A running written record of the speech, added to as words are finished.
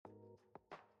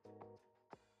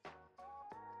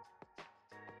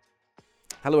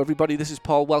Hello everybody, this is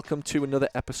Paul. Welcome to another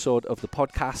episode of the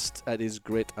podcast. It is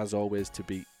great as always to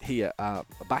be here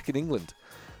back in England.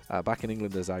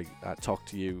 As I talk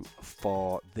to you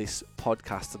for this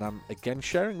podcast, and I'm again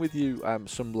sharing with you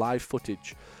some live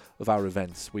footage of our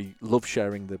events. We love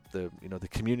sharing the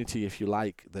community, if you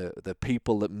like, the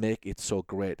people that make it so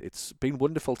great. It's been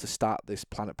wonderful to start this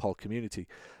Planet Paul community,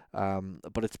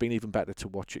 but it's been even better to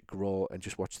watch it grow and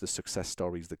just watch the success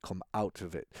stories that come out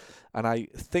of it. And I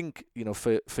think,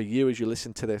 for you as you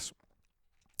listen to this,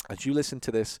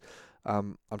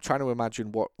 I'm trying to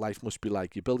imagine what life must be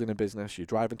like. You're building a business, you're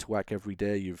driving to work every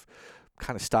day, you've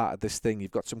kind of started this thing,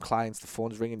 you've got some clients, the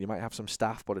phone's ringing, you might have some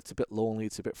staff, but it's a bit lonely,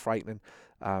 it's a bit frightening.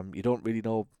 You don't really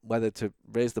know whether to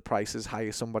raise the prices,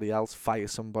 hire somebody else, fire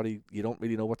somebody. You don't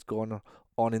really know what's going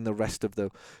on in the rest of the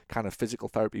kind of physical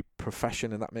therapy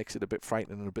profession, and that makes it a bit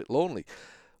frightening and a bit lonely.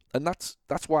 And that's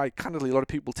why candidly a lot of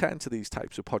people turn to these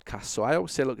types of podcasts. So I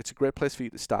always say, look, it's a great place for you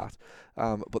to start,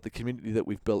 but the community that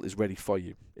we've built is ready for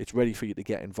you. It's ready for you to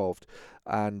get involved.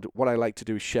 And what I like to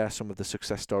do is share some of the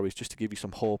success stories just to give you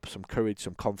some hope, some courage,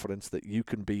 some confidence that you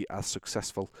can be as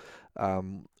successful,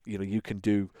 you can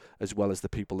do as well as the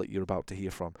people that you're about to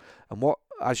hear from. And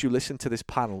as you listen to this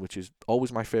panel, which is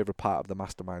always my favorite part of the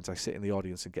masterminds, I sit in the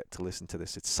audience and get to listen to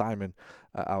this. It's Simon,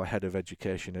 our head of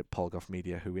education at Paul Goff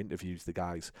Media, who interviews the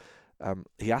guys.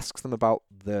 He asks them about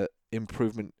the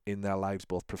improvement in their lives,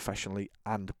 both professionally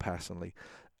and personally.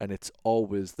 And it's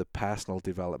always the personal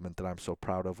development that I'm so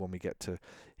proud of when we get to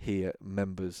hear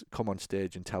members come on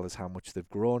stage and tell us how much they've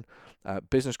grown.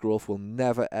 Business growth will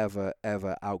never, ever,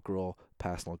 ever outgrow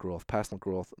personal growth. Personal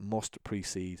growth must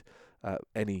precede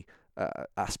any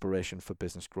aspiration for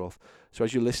business growth. So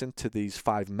as you listen to these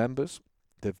 5 members,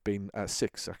 there've been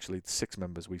 6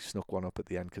 members. We snuck one up at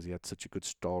the end because he had such a good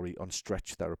story on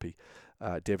stretch therapy.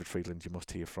 David Friedland, you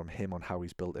must hear from him on how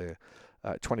he's built a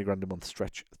 20 grand a month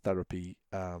stretch therapy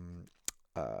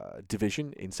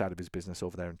division inside of his business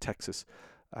over there in Texas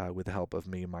with the help of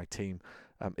me and my team.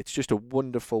 It's just a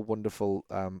wonderful, wonderful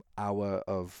hour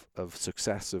of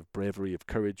success, of bravery, of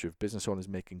courage, of business owners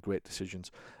making great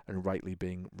decisions and rightly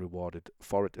being rewarded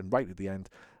for it. And right at the end,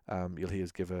 you'll hear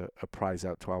us give a prize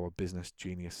out to our business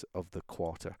genius of the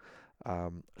quarter.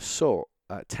 So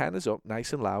turn us up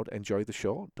nice and loud. Enjoy the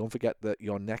show. Don't forget that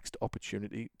your next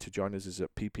opportunity to join us is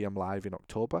at PPM Live in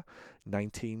October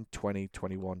 19, 20,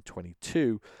 21,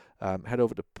 22. Head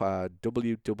over to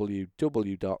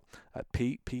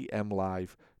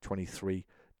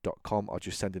www.ppmlive23.com or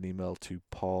just send an email to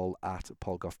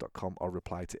paul@paulgoff.com or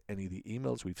reply to any of the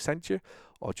emails we've sent you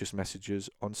or just messages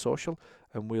on social,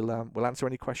 and we'll answer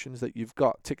any questions that you've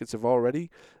got. Tickets have already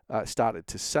started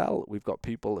to sell. We've got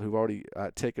people who've already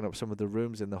taken up some of the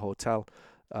rooms in the hotel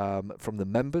from the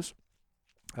members.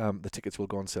 The tickets will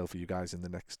go on sale for you guys in the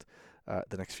next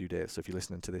few days. So if you're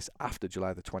listening to this after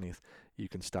July the 20th, you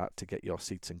can start to get your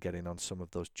seats and get in on some of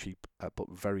those cheap but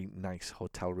very nice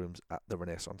hotel rooms at the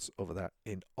Renaissance over there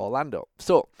in Orlando.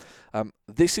 So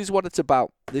this is what it's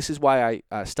about. This is why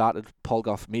I started Paul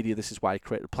Goff Media. This is why I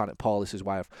created Planet Paul. This is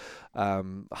why I've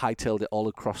hightailed it all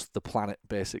across the planet,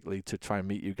 basically, to try and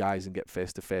meet you guys and get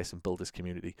face-to-face and build this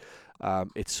community.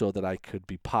 It's so that I could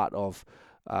be part of,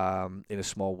 in a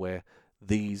small way,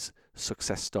 these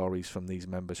success stories from these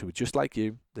members who are just like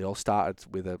you. They all started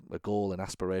with a goal, an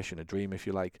aspiration, a dream, if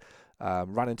you like,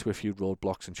 ran into a few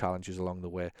roadblocks and challenges along the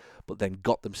way, but then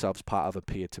got themselves part of a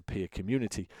peer-to-peer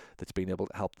community that's been able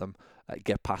to help them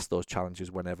get past those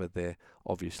challenges whenever they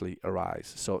obviously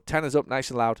arise. So turn us up nice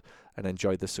and loud and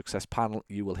enjoy the success panel.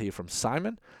 You will hear from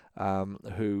Simon,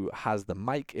 who has the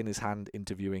mic in his hand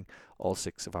interviewing all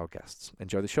 6 of our guests.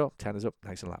 Enjoy the show. Turn us up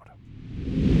nice and loud.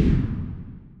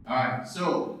 Alright,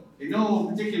 so, in no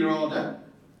particular order,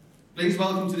 please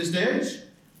welcome to the stage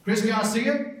Chris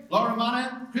Garcia, Laura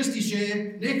Manor, Christy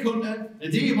Shea, Nick Hunter,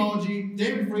 Nadia Morgie,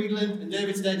 David Friedland, and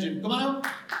David Stedgen. Come on out.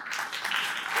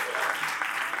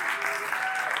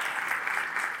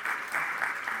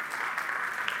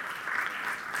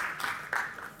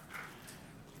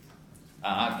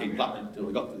 I keep clapping until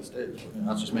we got to the stage.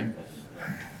 That's just me.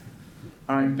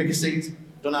 Alright, pick a seat.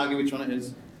 Don't argue which one it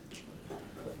is.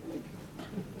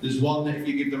 There's one that if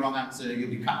you give the wrong answer, you'll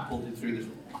be catapulted through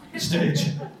the stage.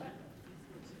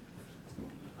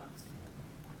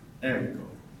 There we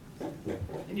go.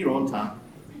 In your own time.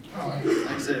 Alright.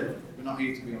 Like I said, we're not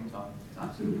here to be on time. It's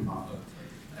absolutely not.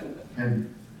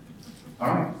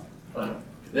 Alright. Look at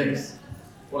this.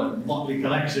 What a motley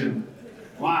collection.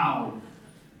 Wow.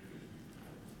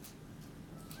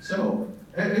 So,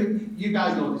 you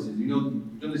guys know what this is. You know,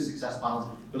 you've done this success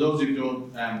panels. For those who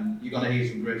don't, you're going to hear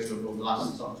some great stuff over the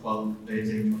last sort of 12,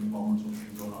 18, 24 months, what's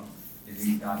been going on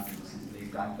these guys' businesses, these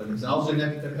guys' clinics, And also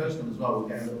their personal as well, we'll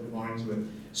get a little bit more into it.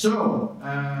 So,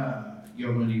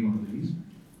 you're going to need one of these.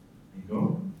 There you go.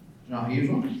 Do you know how to use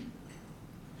one?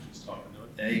 Just talking to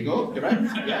it. There you go, correct.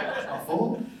 Yeah, it's not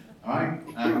full. Alright,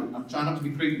 I'm trying not to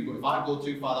be creepy, but if I go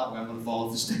too far that way, I'm going to fall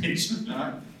off the stage.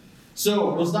 Alright?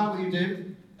 So, we'll start with you,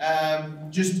 David.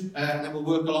 And then we'll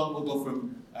work along, we'll go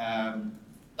from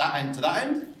that end to that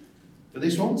end. For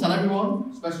this one, tell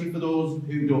everyone, especially for those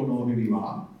who don't know who you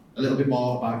are, a little bit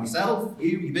more about yourself,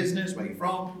 your business, where you're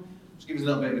from. Just give us a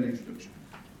little bit of an introduction.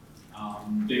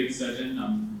 David Sedgen.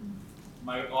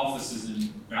 My office is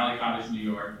in Valley Cottage, New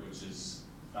York, which is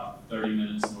about 30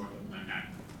 minutes north of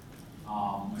Manhattan.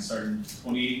 I started in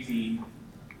 2018,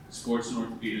 sports and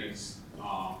orthopedics.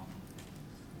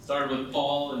 Started with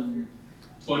Paul in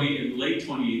late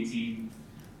 2018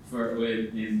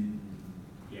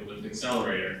 with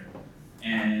Accelerator,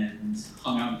 and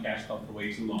hung out in Cash Club for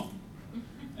way too long.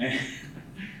 And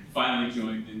finally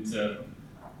joined into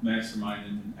Mastermind,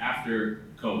 and after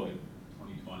COVID,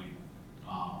 2020,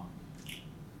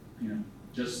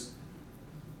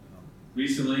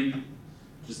 recently,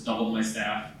 just doubled my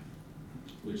staff,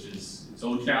 which is its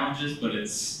own challenges, but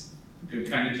it's good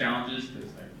kind of challenges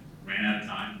because I ran out of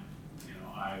time.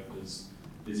 I was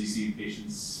busy seeing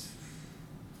patients.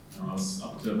 I was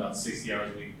up to about 60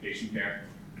 hours a week of patient care.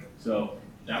 So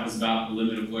that was about the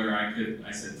limit of where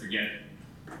I said, forget it.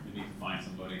 We need to find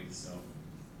somebody. So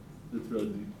that's really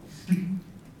neat.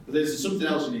 But there's something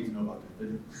else you need to know about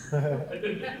David.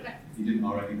 You didn't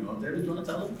already know. David, do you want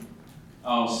to tell them?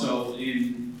 Oh, so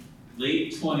in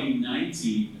late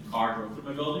 2019, a car drove through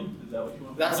my building. Is that what you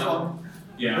want? That's the one.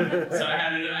 Yeah. So I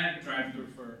had to drive through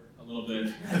for a little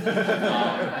bit.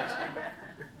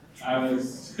 I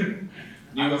was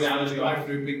out of the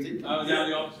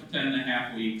office for 10 and a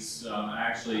half weeks.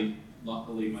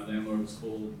 Luckily, my landlord was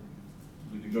cool.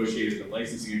 We negotiated a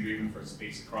licensing agreement for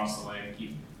space across the way to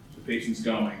keep the patients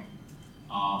going.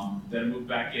 Then moved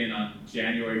back in on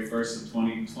January 1st of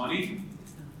 2020,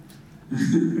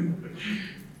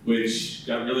 which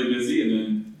got really busy, and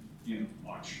then,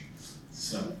 March.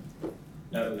 So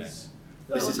that was.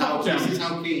 This is how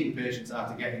keen patients are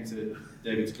to get into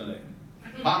David's clinic.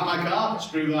 Park my car,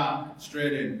 screw that,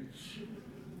 straight in.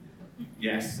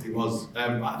 Yes, it was.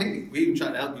 I think we even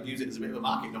tried to help you use it as a bit of a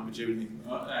marketing opportunity.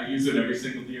 I use it every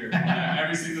single year.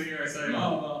 Every single year I say, oh,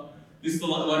 well, this is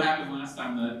what happened last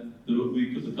time that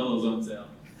we put the pillows on sale.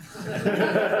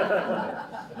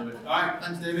 Alright,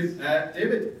 thanks David.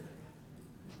 David.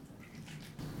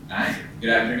 Hi, good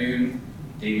afternoon.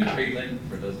 David Friedland,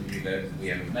 for those of you that we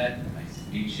haven't met, nice to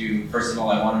meet you. First of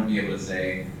all, I want to be able to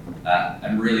say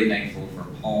I'm really thankful for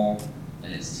Paul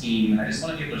and his team, and I just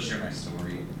want to be able to share my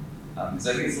story. Because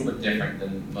I think it's a little bit different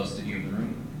than most of you in the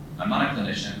room. I'm not a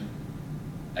clinician.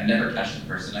 I've never touched a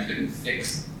person. I couldn't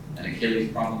fix an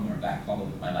Achilles problem or a back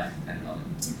problem if my life depended on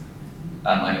it.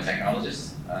 I'm a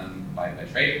technologist by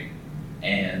trade,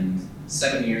 and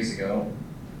 8 years ago,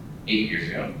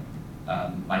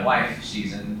 my wife,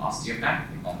 she's an osteopath,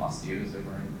 we call them osteos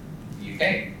over in the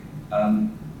UK,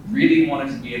 really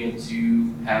wanted to be able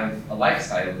to have a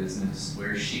lifestyle business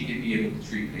where she could be able to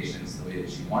treat patients the way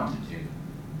that she wanted to,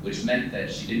 which meant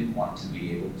that she didn't want to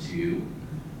be able to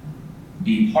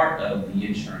be part of the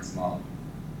insurance model.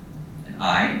 And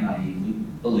I naively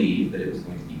believed that it was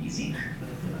going to be easy.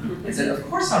 And said, of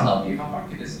course I'll help you, how hard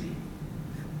could this be?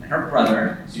 And her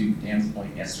brother, to Dan's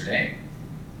point yesterday,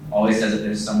 always says that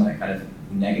there's someone that kind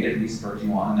of negatively spurred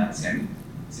you on, and that's him.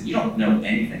 He said, you don't know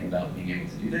anything about being able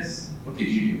to do this. What could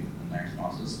you do? And my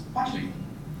response was, watch me.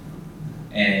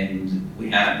 And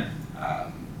we had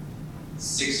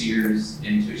 6 years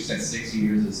into it. She said 6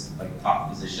 years is like top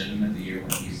position at the year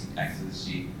when in Houston, Texas.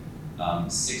 She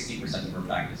 60% of her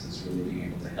practice is really being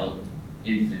able to help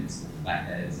infants with flat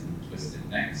heads and twisted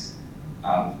necks.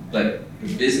 But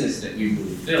the business that we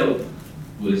really built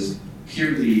was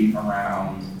purely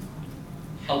around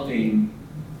helping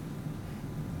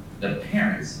the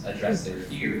parents address their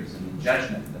fears and the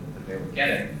judgment that they were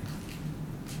getting.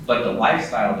 But the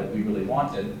lifestyle that we really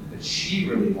wanted, that she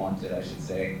really wanted, I should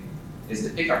say, is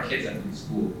to pick our kids up from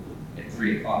school at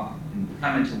 3 o'clock and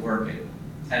come into work at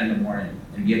 10 in the morning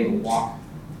and be able to walk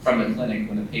from the clinic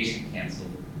when the patient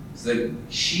canceled so that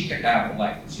she could have the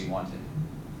life that she wanted.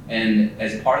 And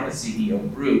as part of the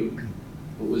CEO group,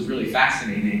 what was really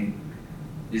fascinating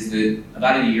is that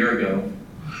about a year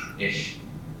ago-ish,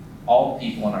 all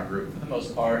people in our group, for the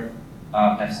most part,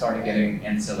 have started getting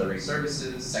ancillary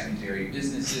services, secondary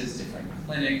businesses, different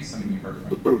clinics. Some of you heard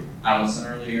from Allison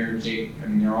earlier, Jake. I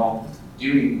mean, they're all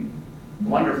doing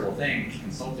wonderful things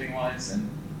consulting-wise, and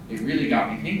it really got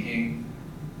me thinking,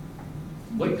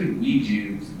 what could we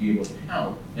do to be able to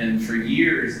help? And for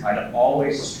years, I'd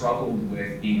always struggled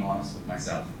with being honest with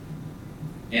myself.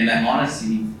 And that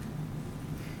honesty,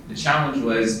 the challenge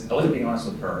was I wasn't being honest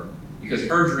with her, because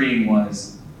her dream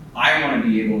was, I want to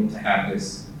be able to have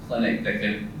this clinic that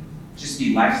could just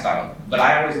be lifestyle, but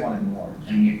I always wanted more,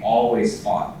 and we always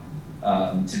fought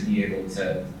to be able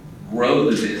to grow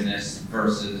the business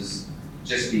versus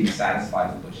just being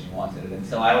satisfied with what she wanted. And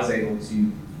until I was able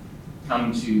to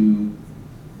come to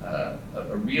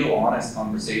a real honest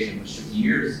conversation, which took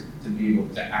years to be able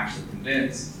to actually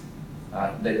convince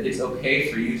that it's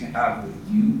okay for you to have what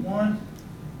you want.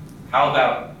 How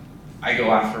about I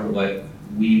go after what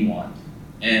we want?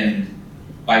 And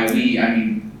by we, I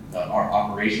mean our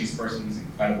operations person is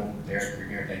incredible. Derek, you're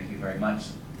here, thank you very much.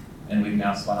 And we've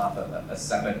now spun off a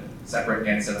separate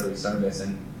ancillary service,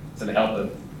 and to the help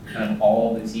of kind of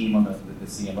all the team on the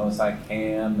CMO side,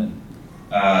 Cam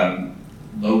and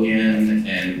Logan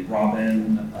and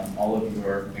Robin, all of you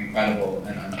are incredible,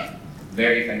 and I'm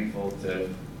very thankful to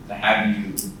have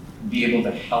you be able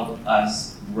to help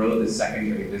us grow the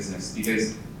secondary business,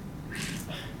 because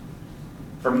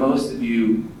for most of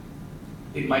you,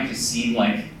 it might just seem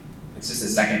like it's just a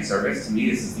second service. To me,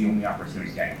 this is the only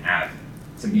opportunity I can have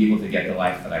to be able to get the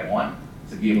life that I want,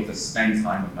 to be able to spend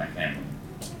time with my family.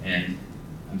 And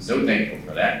I'm so thankful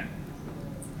for that.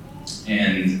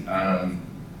 And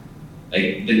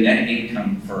like the net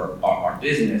income for our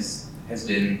business has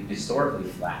been historically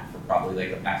flat for probably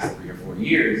like the past 3 or 4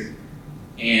 years.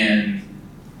 And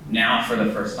now for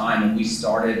the first time, when we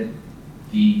started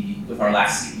with our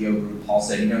last CEO group, Paul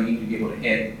said, you need to be able to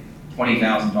hit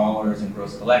 $20,000 in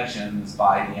gross collections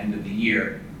by the end of the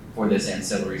year for this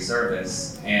ancillary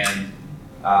service. And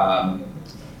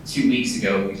 2 weeks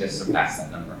ago, we just surpassed that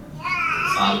number.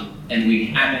 And we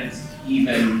haven't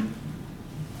even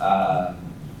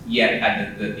yet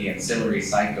had the ancillary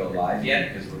site go live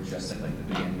yet, because we're just at like the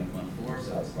beginning of month 4,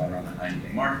 so that's right around the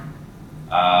 90-day mark.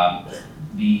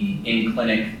 The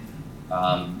in-clinic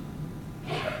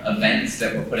events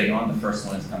that we're putting on, the first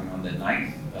one is coming on the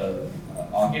 9th of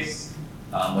August,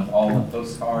 with all the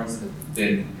postcards that have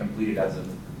been completed as of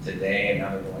today, and now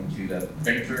they're going to the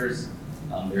printers.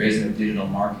 There is no digital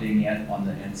marketing yet on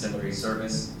the ancillary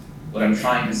service. What I'm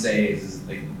trying to say is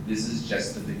like, this is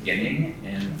just the beginning,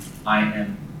 and I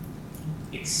am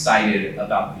excited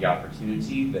about the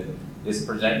opportunity that this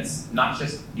presents, not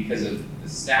just because of the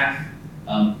staff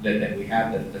that we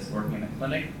have that's working in the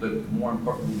clinic, but more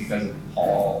importantly because of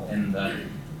Paul and the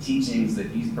teachings that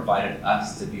he's provided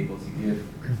us to be able to give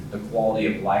the quality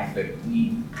of life that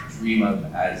we dream of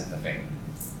as a family.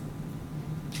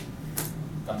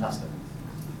 Fantastic.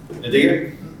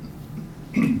 Nadir?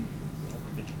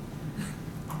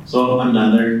 So I'm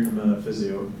Nadir, I'm a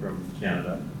physio from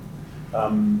Canada.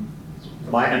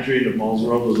 My entry into Paul's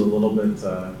world was a little bit,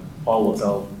 Paul will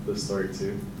tell this story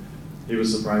too. He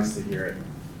was surprised to hear it.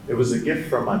 It was a gift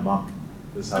from my mom,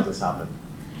 this is how this happened.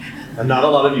 And not a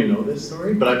lot of you know this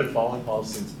story, but I've been following Paul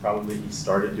since probably he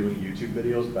started doing YouTube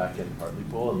videos back in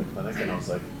Hartlepool in the clinic, and I was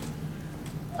like,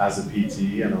 as a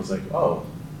PT, and I was like, oh,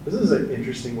 this is an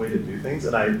interesting way to do things,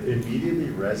 and I immediately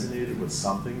resonated with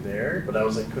something there, but I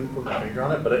was like, couldn't put my finger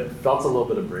on it, but it felt a little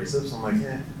bit abrasive, so I'm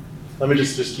like, let me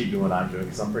just keep doing what I'm doing,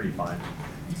 because I'm pretty fine.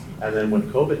 And then when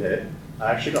COVID hit,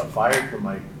 I actually got fired from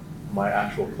my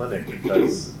actual clinic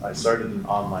because I started an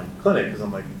online clinic, because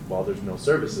I'm like, well, there's no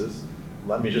services,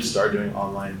 let me just start doing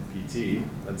online PT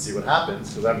and see what happens,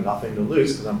 because I have nothing to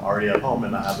lose, because I'm already at home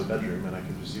and I have a bedroom and I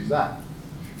can just use that.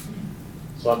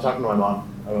 So I'm talking to my mom.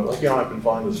 I was like, I've been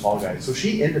following this Paul guy. So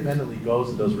she independently goes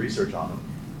and does research on him.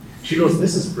 She goes,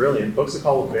 this is brilliant, books a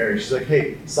call with Barry. She's like,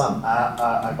 hey, son,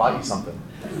 I bought you something.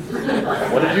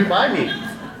 What did you buy me?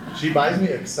 She buys me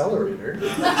an accelerator.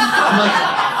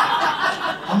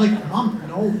 I'm like, Mom,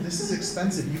 no, this is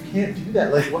expensive. You can't do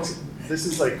that. Like, this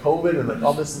is like COVID and like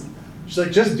all this. She's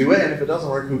like, just do it, and if it doesn't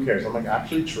work, who cares? I'm like,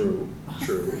 actually, true.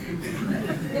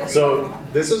 So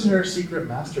this is her secret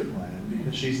master plan,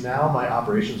 because she's now my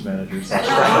operations manager / We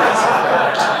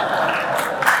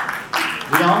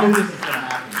all knew this was gonna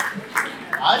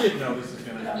happen. I didn't know this was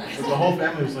gonna happen, but the whole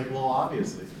family was like, well,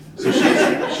 obviously. So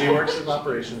she works with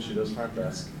operations, she does front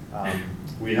desk.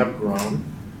 We have grown.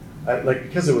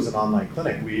 Because it was an online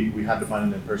clinic, we had to find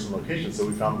an in-person location, so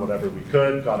we found whatever we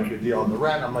could, got a good deal on the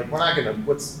rent. I'm like, we're not gonna,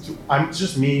 it's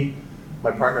just me, my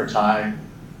partner Ty,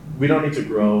 we don't need to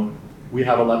grow. We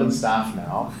have 11 staff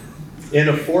now in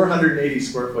a 480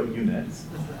 square foot unit,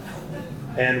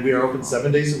 and we are open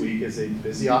 7 days a week. It's a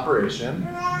busy operation,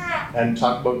 and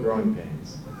talk about growing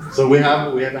pains. So we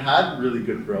have had really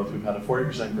good growth. We've had a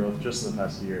 40% growth just in the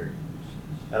past year,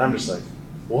 and I'm just like,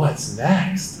 what's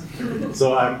next?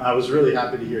 So I was really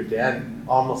happy to hear Dan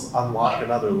almost unlock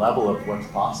another level of what's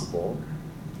possible.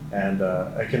 And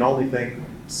I can only think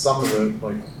some of the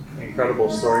incredible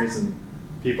stories and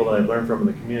people that I've learned from in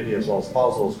the community, as well as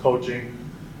Paul, as well as coaching.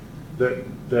 The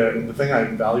thing I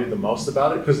value the most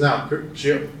about it, because now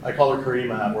I call her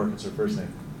Karima at work, it's her first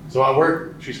name. So at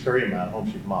work, she's Karima, at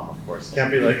home she's Mom, of course.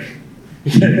 Can't be like,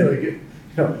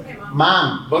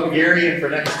 Mom, book Gary in for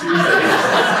next Tuesday.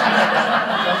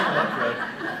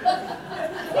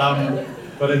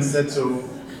 But instead,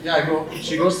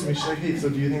 she goes to me, she's like, hey, so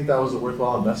do you think that was a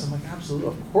worthwhile investment? I'm like, absolutely,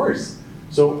 of course.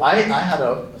 So I had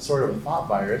a sort of a thought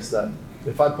virus that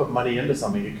if I put money into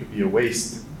something, it could be a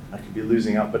waste. I could be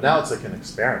losing out, but now it's like an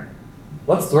experiment.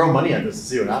 Let's throw money at this and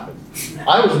see what happens.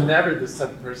 I was never this type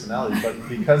of personality, but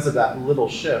because of that little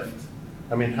shift,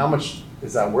 I mean, how much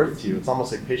is that worth to you? It's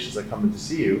almost like patients that come in to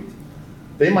see you.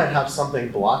 They might have something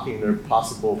blocking their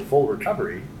possible full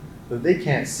recovery that they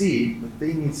can't see, but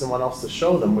they need someone else to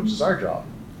show them, which is our job.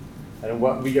 And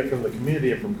what we get from the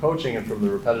community and from coaching and from the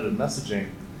repetitive messaging,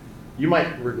 you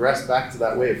might regress back to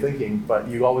that way of thinking, but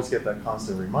you always get that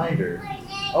constant reminder,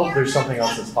 oh, there's something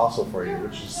else that's possible for you,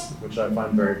 which I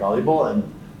find very valuable and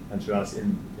to be honest,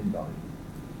 invaluable.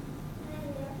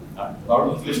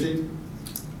 Laura, Christy?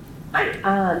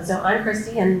 Hi, so I'm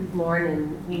Christy and Lauren,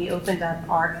 and we opened up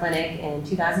our clinic in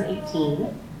 2018.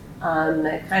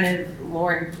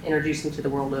 Lauren introduced me to the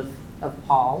world of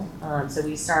Paul. So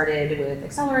we started with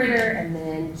Accelerator and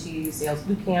then to Sales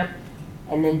Bootcamp,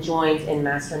 and then joined in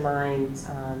Mastermind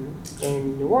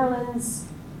in New Orleans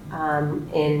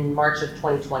in March of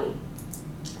 2020.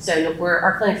 So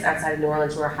our clinic's outside of New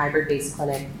Orleans. We're a hybrid-based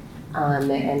clinic,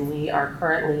 and we are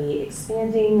currently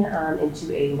expanding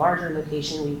into a larger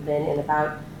location. We've been in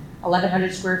about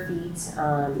 1,100 square feet.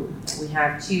 We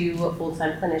have 2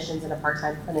 full-time clinicians and a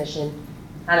part-time clinician.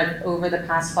 Kind of over the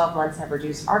past 12 months have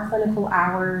reduced our clinical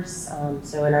hours.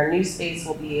 So in our new space,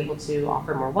 we'll be able to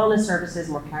offer more wellness services,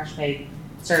 more cash pay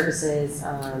services,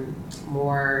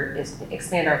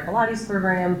 expand our Pilates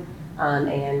program,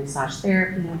 and massage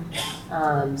therapy.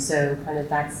 So kind of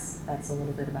that's a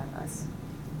little bit about us.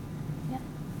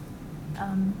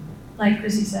 Yeah. Like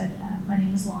Chrissy said, my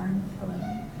name is Lauren. Hello.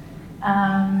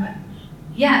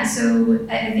 Yeah, so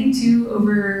I think too,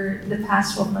 over the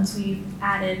past 12 months, we've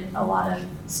added a lot of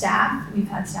staff. We've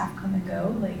had staff come and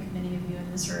go, like many of you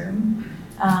in this room.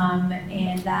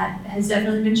 And that has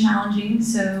definitely been challenging.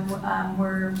 So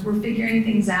we're figuring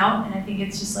things out, and I think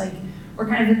it's just like we're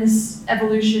kind of in this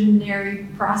evolutionary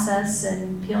process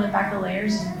and peeling back the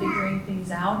layers and figuring things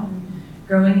out and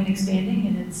growing and expanding,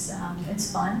 and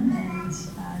it's fun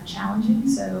and challenging.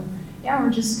 So yeah,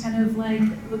 we're just kind of like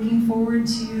looking forward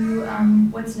to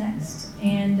what's next.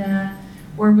 And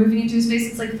we're moving into a space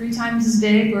that's like 3 times as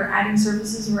big. We're adding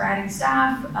services, we're adding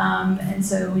staff, and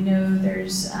so we know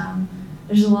there's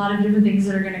a lot of different things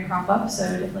that are going to crop up. So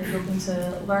definitely hoping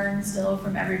to learn still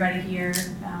from everybody here,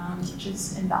 which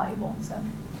is invaluable. So,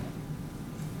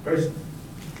 Chris?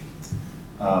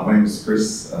 My name is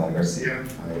Chris Garcia.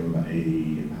 I'm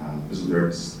a physical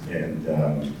therapist,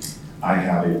 and I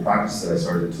have a practice that I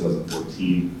started in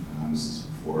 2014. This is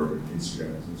before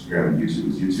Instagram and YouTube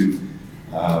was YouTube.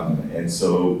 And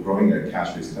so growing a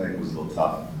cash-based clinic was a little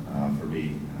tough for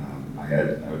me. I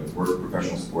worked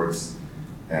professional sports,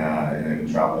 and I've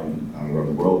been traveling around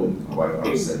the world, and my wife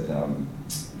always said,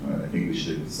 I think we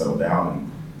should settle down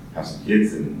and have some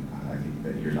kids, and I think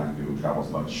that you're not going to be able to travel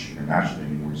as much internationally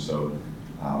anymore. So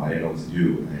I didn't know what to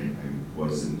do. I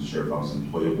wasn't sure if I was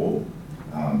employable.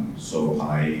 So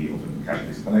I opened a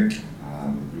cash-based clinic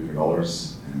with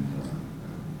 $300 and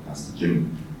asked the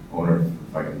gym owner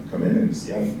if I could come in and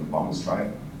see, no problem, let's try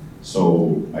it.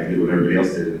 So I did what everybody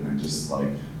else did, and I just like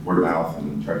word of mouth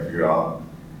and tried to figure it out.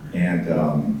 And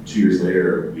 2 years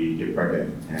later, we get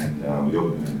pregnant, and we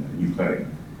open a new clinic.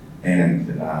 And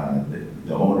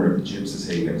the owner of the gym says,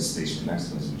 hey, we have a space for next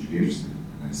to us, would you be interested?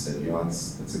 And I said,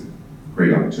 that's a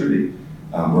great opportunity.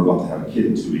 We're about to have a kid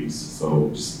in 2 weeks, so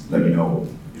just let me know,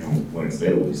 when it's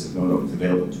available. He said, no, it's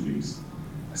available in 2 weeks.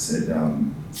 I said,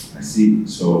 I see,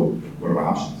 so what are my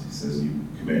options? He says, you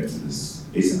commit to this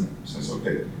ASAP. So I said,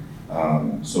 okay.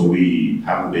 So we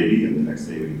have the baby, and the next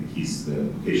day we get the keys to the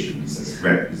location. He says,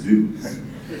 rent is due.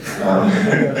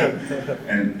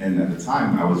 And at the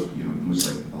time, I was, much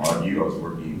like a lot of you, I was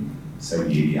working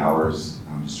 70, 80 hours.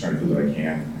 I'm just trying to do what I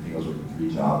can. I think I was working 3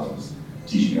 jobs. I was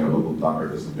teaching at a local doctor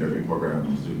physical therapy program. I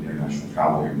was doing international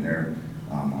travel here and there.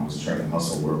 I was trying to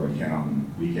hustle wherever I can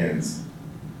on weekends.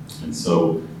 And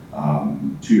so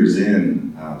 2 years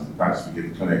in to the practice, we get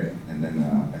the clinic, and then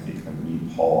I think I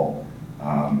meet Paul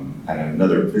at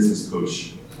another business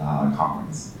coach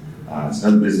conference. it's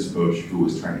another business coach who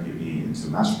was trying to get me into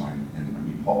mastermind, and I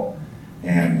meet Paul.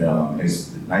 And it's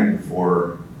the night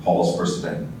before Paul's first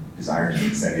event, his Iron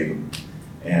in San Diego.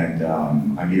 And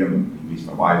I meet him, he meets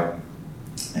my wife,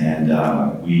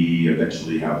 and we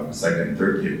eventually have a second and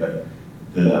third kid. But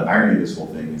the irony of this whole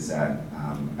thing is that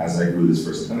as I grew this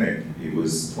first clinic, it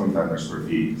was 2,500 square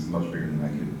feet. It's much bigger than I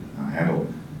could handle.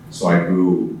 So I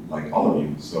grew like all of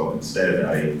you. So instead,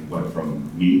 I went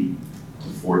from me to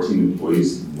 14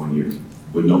 employees in 1 year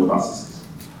with no processes.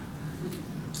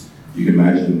 You can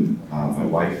imagine my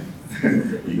wife, you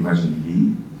can imagine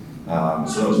me.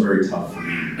 So that was very tough for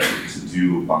me to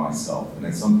do by myself. And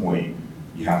at some point,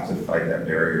 you have to fight that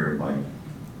barrier of like,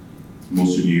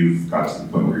 most of you've got to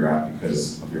the point where you're at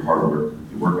because of your hard work,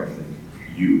 your work ethic,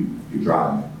 you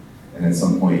drive. And at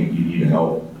some point, you need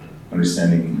help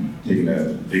understanding, taking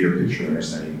a bigger picture,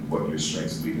 understanding what your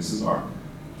strengths and weaknesses are.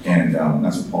 And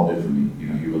that's what Paul did for me. You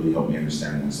know, he really helped me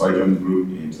understand that. So I joined the group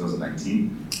in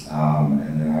 2019,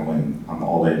 and then I'm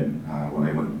all in. When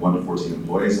I went 1 to 14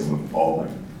 employees, I went with Paul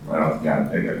right out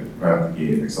the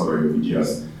gate, accelerator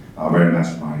BGS, right at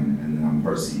Mastermind, and then I'm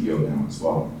part of CEO now as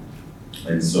well.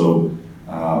 And so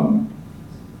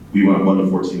we went 1 to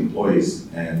 14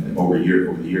 employees, and over the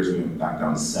years we went back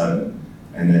down to 7.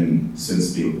 And then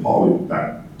since being with Paul, we've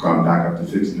gone back up to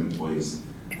 15 employees.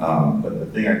 But the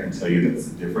thing I can tell you that's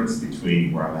the difference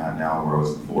between where I'm at now and where I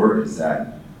was before is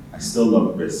that I still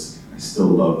love risk. I still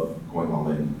love going all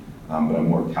in. But I'm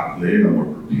more calculated, I'm more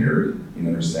prepared in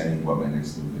understanding what my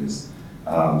next move is.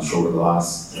 So over the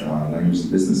last 9 years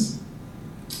in business,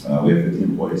 we have 15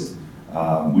 employees.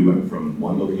 We went from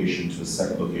 1 location to a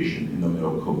second location in the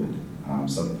middle of COVID.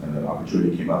 Some kind of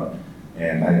opportunity came up,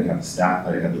 and I didn't have the staff,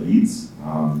 I didn't have the leads,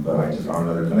 but I took on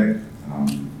another clinic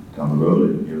down the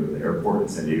road near the airport in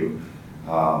San Diego.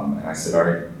 And I said,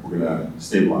 all right, we're gonna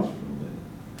stabilize for a little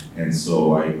bit. And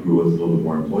so I grew with a little bit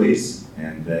more employees,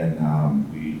 and then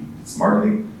we did some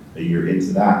marketing. A year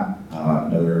into that,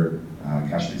 another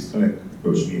cash-based clinic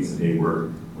approached me and said, hey, we're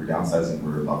downsizing,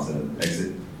 we're about to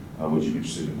exit. Would you be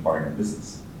interested in acquiring our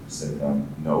business? I said,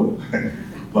 no.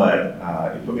 But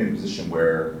it put me in a position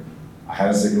where I had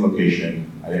a second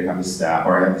location, I didn't have the staff,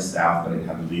 or I had the staff, but I didn't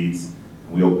have the leads.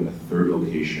 And we opened a third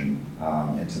location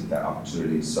and took that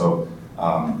opportunity. So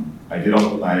I did all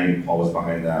the planning, Paul was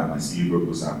behind that, my CU group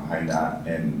was behind that,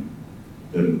 and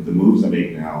the moves I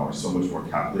make now are so much more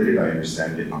calculated. I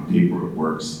understand it on paper, it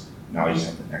works. Now I just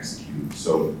have to execute.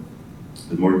 So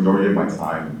the majority of my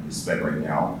time is spent right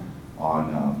now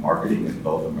on marketing and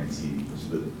developing my team. Those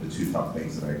are the 2 top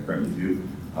things that I currently do.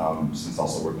 Since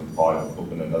also working with Paul, I've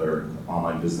opened another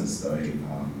online business that I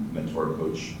mentor,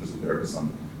 coach physical therapists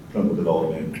on clinical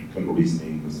development, clinical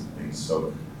reasoning, those things.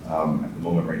 So at the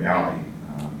moment right now,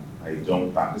 I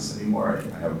don't practice anymore.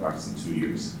 I haven't practiced in 2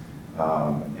 years.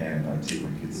 And I take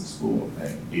my kids to school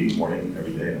at 8 in the morning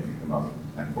every day. I pick them up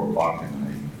at 4 o'clock and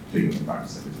I take them to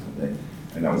practice every single day.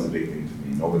 And that was a big thing to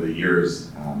me. And over the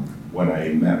years, when I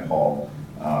met Paul,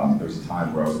 there was a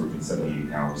time where I was working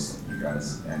 78 hours, like you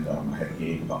guys, and I had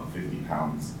gained about 50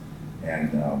 pounds.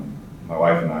 And my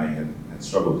wife and I had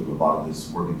struggled through a lot of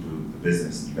this, working through the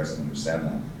business, and you guys can understand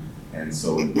that. And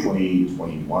so in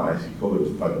 2021, I think COVID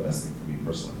was probably the best thing for me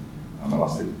personally. I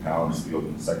lost 50 pounds, we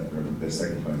opened the second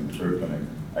clinic, the third clinic,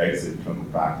 I exited clinical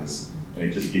practice, and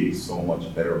it just gave me so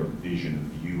much better of a vision,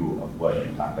 a view of what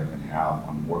impact I can have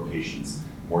on more patients,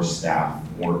 more staff,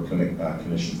 more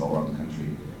clinicians all around the country.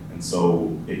 And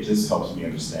so it just helps me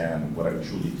understand what I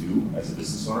truly do as a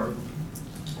business owner.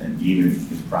 And being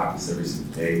in practice every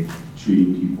single day,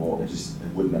 treating people,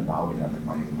 it wouldn't allow me that.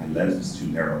 Like my lens is too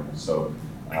narrow. So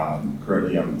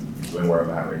currently I'm enjoying where I'm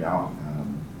at right now.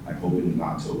 I'm hoping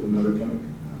not to open another clinic.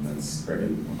 That's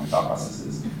currently what my thought process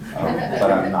is.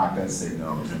 But I'm not going to say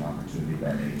no to an opportunity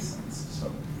that makes sense.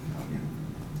 So,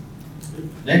 yeah.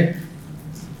 Nick?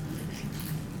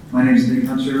 My name is Nick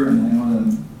Hunter, and I own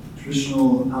a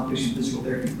traditional outpatient physical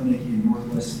therapy clinic in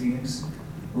Northwest Phoenix.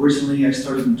 Originally, I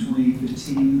started in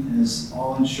 2015 as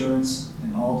all insurance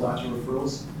and all doctor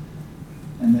referrals,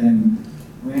 and then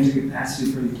ran to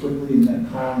capacity pretty quickly in that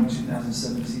call in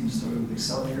 2017, started with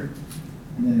Accelerator.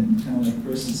 And then kind of like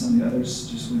Chris and some of the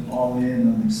others, just went all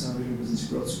in on Accelerator Business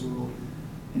Growth School,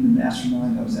 in the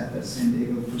mastermind. I was at that San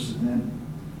Diego first event,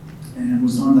 and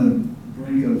was on the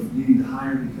brink of needing to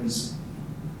hire because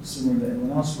similar to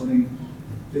everyone else, running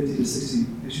 50 to 60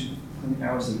 patient clinic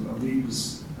hours a week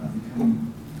was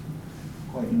becoming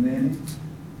quite demanding.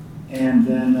 And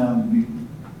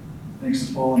then thanks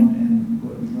to Paul and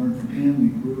what we learned from him, we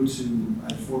grew to,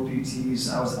 I had 4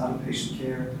 PTs, I was out of patient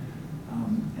care,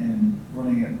 and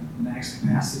running at max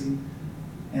capacity,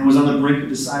 and was on the brink of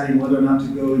deciding whether or not to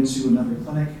go into another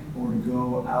clinic or to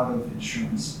go out of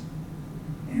insurance.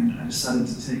 And I decided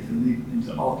to take the leap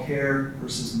into all care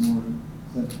versus more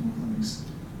clinics.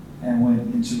 And went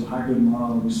into a hybrid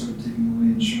model. We started taking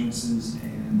away insurances,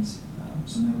 and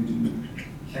so now we do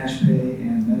cash pay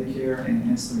and Medicare and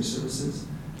ancillary services.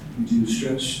 We do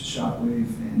stretch,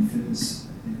 shockwave, and fitness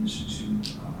in addition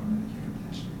to our Medicare and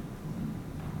cash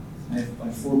pay. I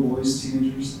have 4 boys,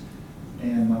 teenagers,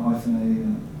 and my wife and I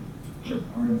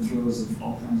are in the throes of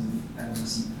all kinds of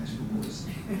adolescent high school boys.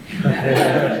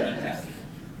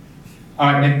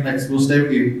 All right, Nick, we'll stay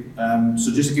with you.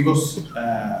 So just give us,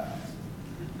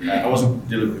 I wasn't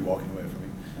deliberately walking away from you.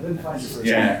 I didn't find you first.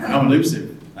 Yeah, I'm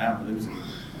elusive. I am elusive.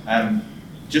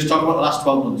 Just talk about the last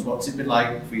 12 months. What's it been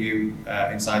like for you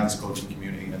inside this coaching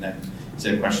community? And then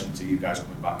same question to you guys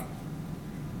coming back.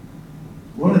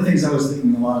 One of the things I was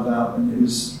thinking a lot about, and it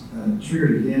was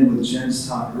triggered again with Jen's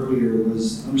talk earlier,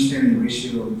 was understanding the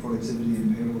ratio of productivity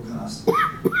and payroll cost.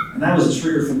 And that was a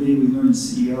trigger for me. We learned in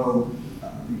CEO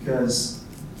because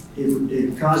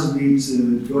it caused me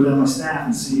to go down my staff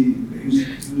and see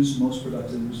who's most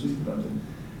productive, who's least productive.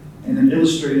 And it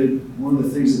illustrated one of the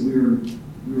things that we were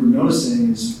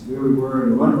noticing is where we were at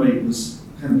a run rate was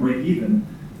kind of break even.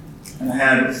 And I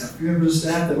had a few members of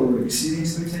staff that were exceeding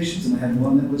expectations, and I had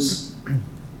one that was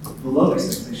below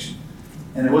expectation.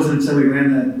 And it wasn't until we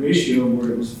ran that ratio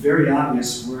where it was very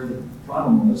obvious where the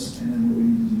problem was and then what we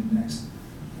needed to do next.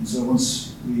 And so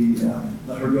once we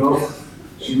let her go,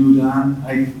 she moved on.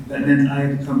 That meant I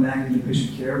had to come back into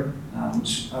patient care,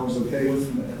 which I was okay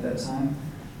with at that time.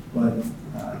 But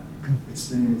it's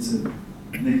been able to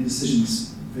make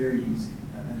decisions very easy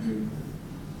and very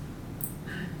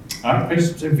quick. All right,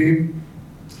 Chris, same for you.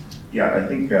 Yeah, I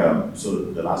think,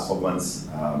 so the last 12 months,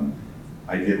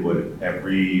 I did what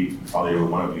probably every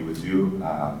one of you would do.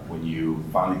 When you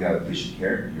finally got out of patient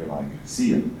care, you're like, see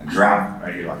you, and you're out,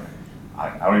 right? You're like,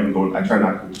 I don't even go, I try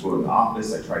not to go to the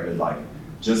office. I try to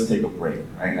just take a break,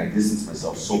 right? And I distanced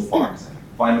myself so far because I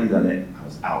finally done it, I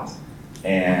was out.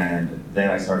 And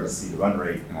then I started to see the run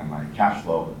rate, and my cash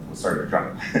flow was starting to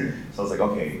drop. So I was like,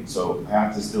 okay, so I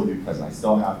have to still be present. I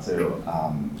still have to,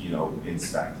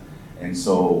 inspect. And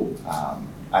so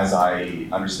as I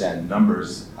understand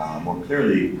numbers more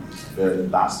clearly, the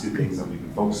last 2 things that we've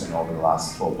been focusing on over the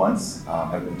last 12 months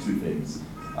have been 2 things.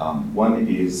 One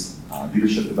is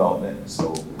leadership development. So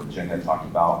what Jen had talked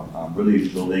about, really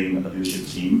building a leadership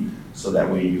team so that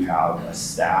way you have a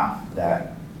staff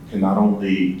that can not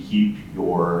only keep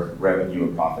your revenue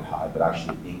and profit high, but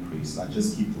actually increase, not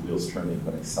just keep the wheels turning,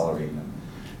 but accelerate them.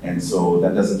 And so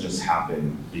that doesn't just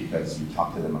happen because you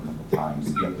talk to them a couple times,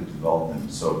 you have to develop them.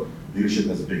 So leadership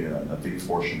has been a big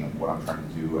portion of what I'm trying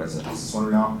to do as a business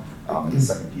owner now. And the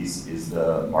second piece is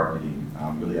the marketing,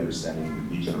 really understanding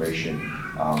lead generation.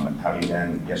 Having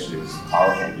them yesterday was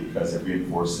powerful because it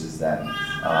reinforces that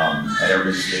at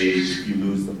every stage, if you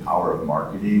lose the power of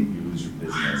marketing, you lose your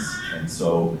business. And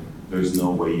so there's no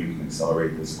way you can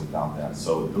accelerate this without that.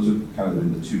 So those are kind of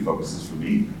been the 2 focuses for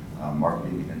me,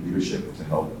 marketing and leadership, to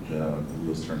help the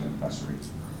wheels turn at a faster rate.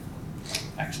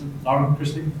 Excellent. Lauren,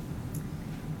 Christy?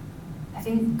 I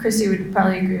think Christy would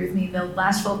probably agree with me. The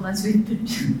last 12 months we've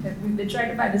been trying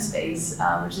to find a space,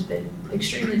 which has been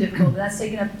extremely difficult. But that's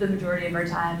taken up the majority of our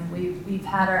time. We've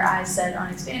had our eyes set on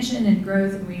expansion and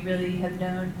growth, and we really have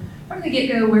known from the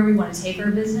get-go where we want to take our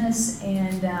business.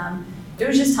 And it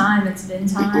was just time. It's been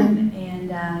time.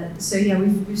 And so yeah,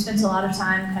 we've spent a lot of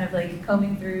time kind of like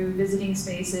combing through, visiting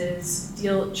spaces,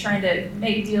 trying to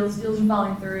make deals. Deals are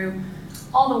falling through.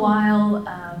 All the while,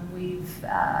 we've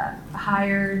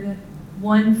hired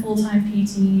 1 full-time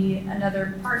PT,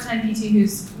 another part-time PT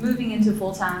who's moving into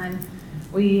full-time.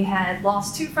 We had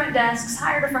lost 2 front desks,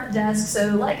 hired a front desk.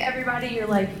 So like everybody,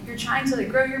 you're trying to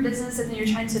grow your business, and then you're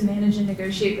trying to manage and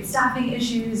negotiate with staffing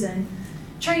issues and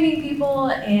training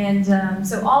people. And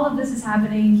so all of this is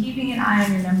happening, keeping an eye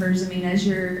on your numbers. I mean, as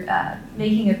you're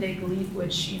making a big leap,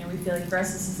 which we feel like for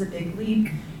us this is a big leap,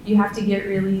 you have to get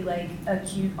really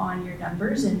acute on your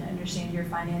numbers and understand your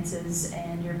finances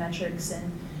and your metrics.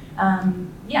 And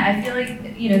I feel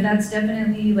like that's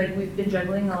definitely we've been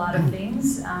juggling a lot of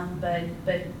things,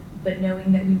 but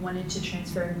knowing that we wanted to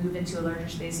transfer and move into a larger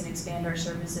space and expand our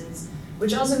services,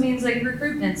 which also means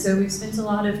recruitment. So we've spent a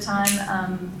lot of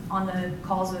time on the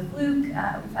calls with Luke. We've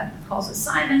had calls with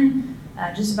Simon,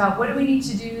 just about what do we need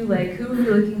to do, who are we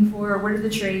looking for, what are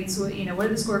the traits, what do the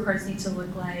scorecards need to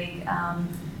look like.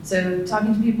 So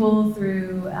talking to people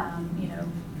through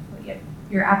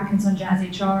your applicants on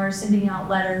Jazz HR, sending out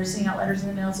letters in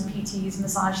the mail to PTs,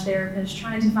 massage therapists,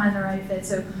 trying to find the right fit.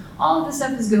 So all of this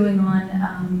stuff is going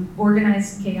on.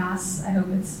 Organized chaos. I hope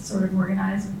it's sort of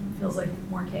organized and feels like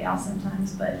more chaos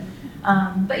sometimes. But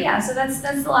yeah, so that's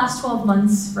the last 12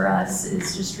 months for us,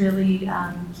 is just really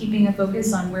keeping a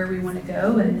focus on where we want to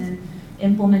go, and then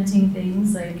implementing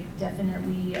things like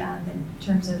definitely in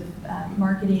terms of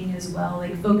marketing as well,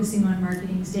 like focusing on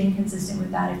marketing, staying consistent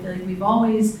with that. I feel like we've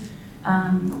always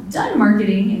done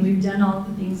marketing, and we've done all of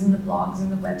the things in the blogs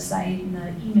and the website and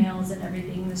the emails and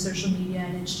everything, the social media,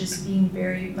 and it's just being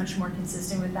very much more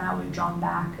consistent with that. We've drawn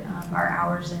back our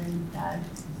hours in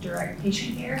direct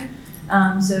patient care.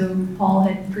 So Paul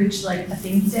had preached like a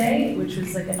think day, which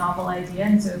was like a novel idea,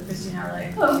 and so Christy and I were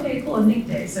like, oh, okay, cool, a think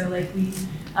day. So like we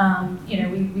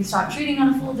stopped treating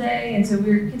on a full day, and so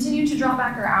we're continuing to draw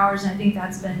back our hours, and I think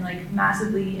that's been like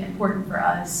massively important for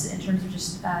us in terms of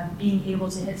just being able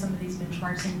to hit some of these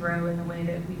benchmarks and grow in the way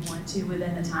that we want to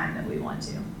within the time that we want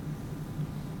to.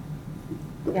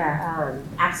 Yeah,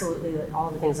 absolutely.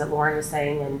 All the things that Lauren was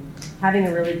saying, and having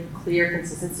a really clear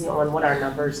consistency on what our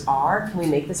numbers are. Can we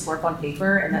make this work on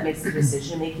paper? And that makes the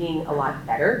decision making a lot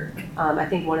better. I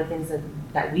think one of the things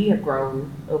that we have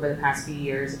grown over the past few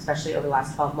years, especially over the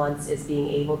last 12 months, is being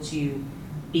able to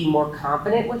be more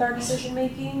confident with our decision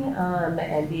making,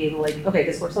 and be able to, like, okay,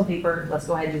 this works on paper, let's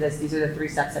go ahead and do this. These are the 3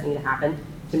 steps that need to happen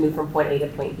to move from point A to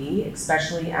point B,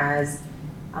 especially as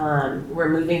we're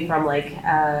moving from like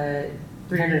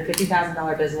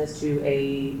 $350,000 business to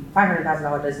a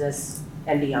 $500,000 business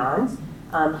and beyond.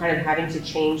 Kind of having to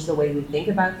change the way we think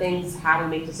about things, how we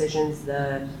make decisions,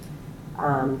 the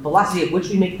velocity of which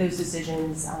we make those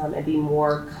decisions, and be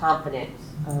more confident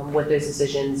with those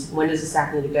decisions. When does the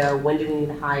staff need to go? When do we need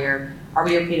to hire? Are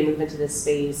we okay to move into this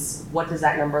space? What does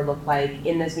that number look like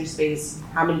in this new space?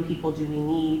 How many people do we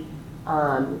need?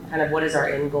 Kind of what is our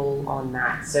end goal on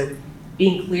that? So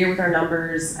being clear with our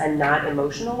numbers and not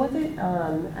emotional with it,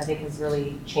 I think has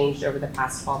really changed over the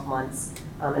past 12 months,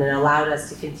 and it allowed us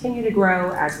to continue to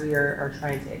grow as we are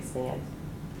trying to expand.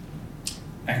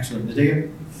 Excellent. Nadia?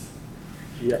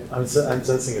 Yeah, I'm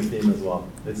sensing a theme as well.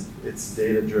 It's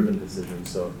data-driven decisions.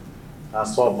 So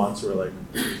last 12 months, we're like,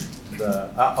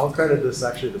 I'll credit this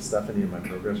actually to Stephanie in my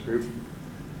progress group.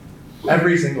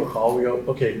 Every single call we go,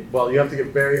 okay, well, you have to get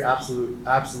very absolute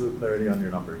clarity on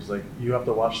your numbers. Like, you have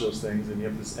to watch those things, and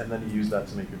and then you use that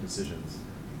to make your decisions,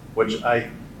 which I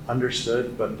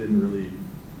understood but didn't really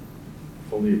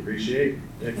fully appreciate.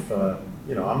 If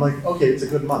I'm like, okay, it's a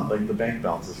good month. Like, the bank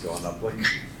balance is going up. Like,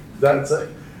 that's like,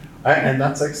 and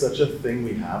that's like such a thing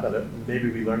we have. Maybe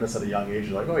we learned this at a young age.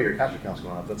 You're like, oh, your cash account's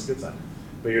going up. That's a good sign.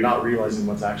 But you're not realizing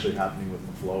what's actually happening with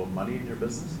the flow of money in your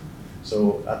business.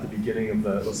 So at the beginning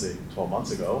of let's say 12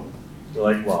 months ago, we're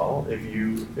like, well, if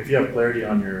you have clarity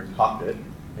on your cockpit,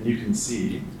 and you can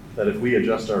see that if we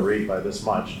adjust our rate by this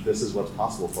much, this is what's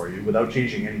possible for you without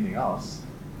changing anything else,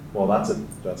 well, that's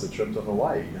a trip to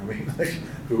Hawaii. I mean, like,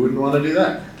 who wouldn't want to do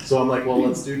that? So I'm like, well,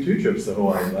 let's do 2 trips to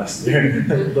Hawaii last year.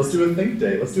 Let's do a think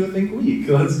day. Let's do a think week.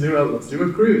 Let's do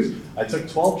a cruise. I took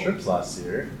 12 trips last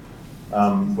year,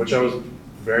 which I was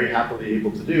very happily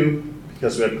able to do,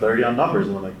 because we had clarity on numbers,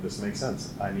 and I'm like, this makes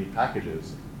sense. I need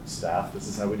packages. Staff, this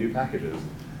is how we do packages.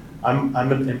 I'm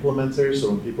an implementer,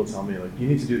 so when people tell me, like, you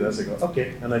need to do this, I go,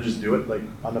 okay, and I just do it, like,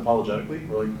 unapologetically.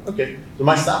 We're like, okay. So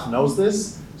my staff knows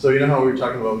this. So you know how we were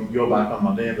talking about, you go back on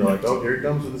Monday, and they're like, oh, here it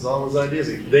comes with all his ideas.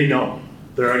 They know.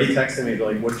 They're already texting me,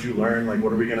 like, what did you learn? Like,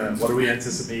 what are we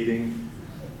anticipating?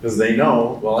 Because they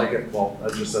know,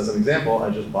 just as an example,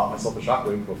 I just bought myself a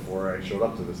shockwave before I showed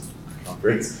up to this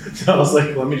conference. So I was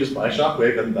like, let me just buy a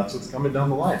shockwave, and that's what's coming down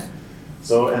the line.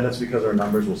 So, and it's because our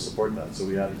numbers will support that. So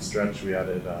we added stretch, we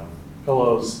added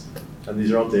pillows, and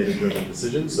these are all data-driven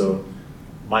decisions. So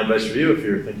my advice for you, if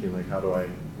you're thinking like, how do I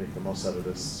make the most out of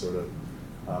this sort of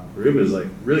group, is like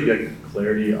really get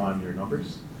clarity on your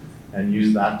numbers and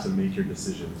use that to make your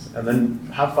decisions. And then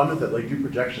have fun with it, like do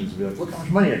projections, be like, look how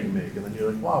much money I can make. And then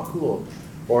you're like, wow, cool.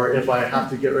 Or if I have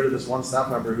to get rid of this one staff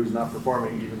member who's not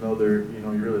performing, even though they're, you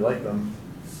really like them,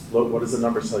 look, what does the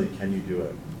numbers tell you? Can you do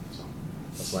it? So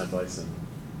that's my advice, and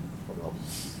hope it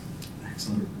helps.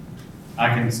 Excellent.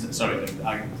 I can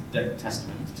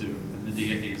testament to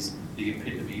Nadia is the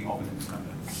epitome of an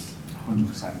implementer,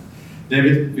 100%.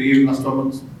 David, for you, last 12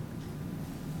 months?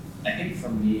 I think for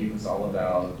me, it was all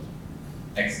about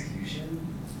execution,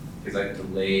 because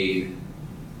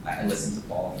I listened to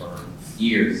Paul for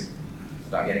years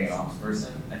about getting an ops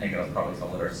person. I think I was probably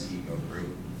told at our CEO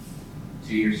group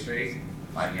 2 years straight,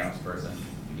 find the ops person,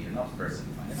 you need an ops person,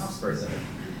 find an ops person.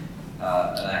 And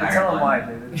I hired tell them one. why,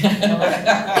 David. Tell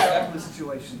them the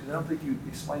situation, because I don't think you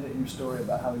explained it in your story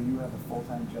about how you have a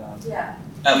full-time job. Yeah.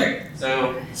 Okay,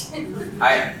 so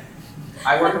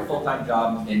I work a full-time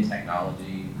job in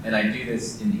technology. and I do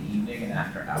this in the evening and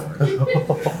after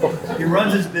hours. He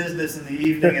runs his business in the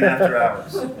evening and after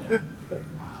hours.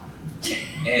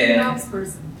 And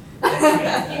person.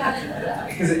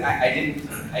 because I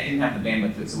didn't have the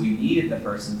bandwidth to it, so we needed the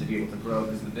person to be able to grow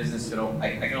because the business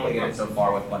I could only get it so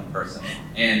far with one person,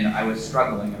 and I was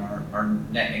struggling, and our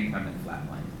net income had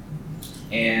flatlined.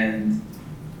 And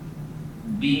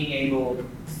being able,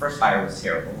 first hire was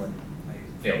terrible, and I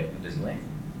failed abysmally.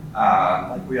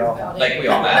 Like we all have. Like we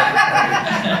all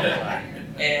have.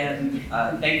 And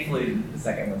thankfully, the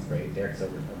second one's great. Derek's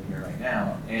over here right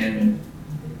now, and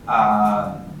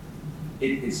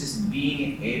it's just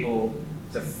being able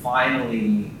to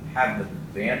finally have the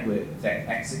bandwidth to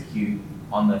execute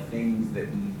on the things that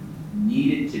we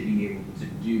needed to be able to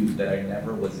do that I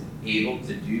never was able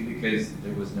to do because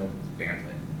there was no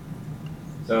bandwidth.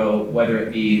 So whether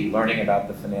it be learning about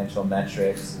the financial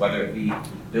metrics, whether it be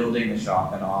building the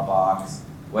shop and awe box,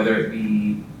 whether it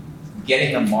be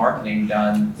getting the marketing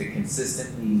done to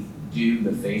consistently do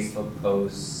the Facebook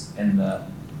posts and the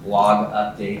blog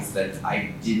updates that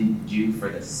I didn't do for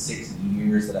the 6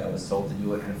 years that I was told to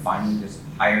do it, and finally just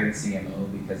hired a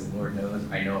CMO because Lord knows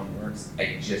I know it works.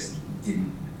 I just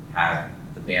didn't have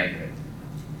the bandwidth.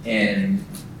 And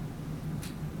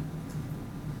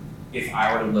if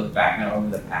I were to look back now over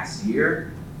the past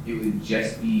year, it would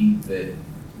just be that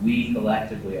we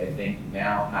collectively, I think,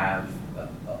 now have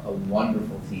a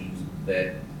wonderful team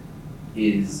that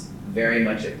is very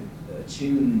much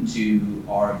attuned to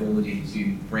our ability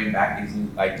to bring back these new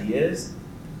ideas,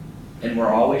 and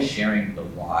we're always sharing the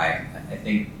why. I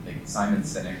think like Simon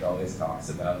Sinek always talks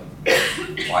about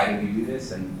why do we do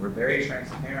this, and we're very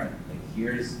transparent. Like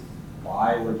here's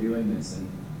why we're doing this, and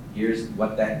here's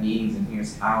what that means, and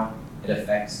here's how it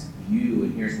affects you,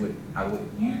 and here's how what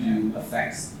you do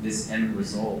affects this end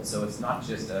result. So it's not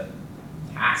just a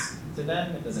task to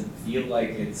them. It doesn't feel like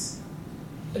it's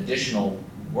additional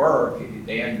work.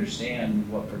 They understand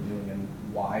what we're doing and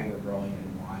why we're growing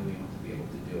and why we want to be able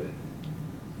to do it.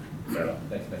 So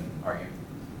that's been our game.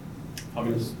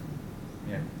 Fabulous.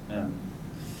 Yeah.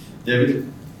 David?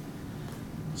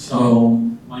 So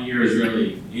my year is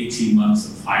really 18 months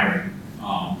of hiring.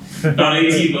 About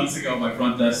 18 months ago, my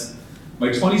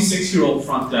 26-year-old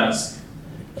front desk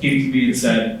came to me and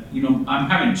said, you know, I'm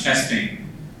having chest pain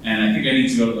and I think I need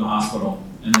to go to the hospital.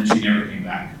 And then she never came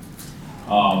back.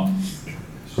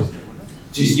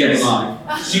 She's still alive.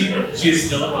 She is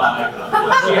still alive.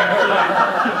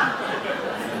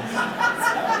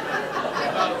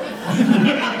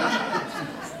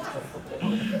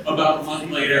 About a month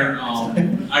later,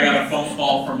 I got a phone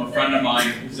call from a friend of mine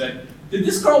who said, "Did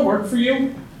this girl work for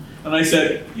you?" And I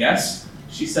said, "Yes."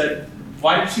 She said,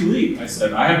 "Why did she leave?" I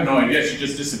said, "I have no idea. She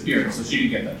just disappeared, so she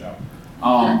didn't get that job."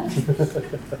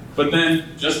 But then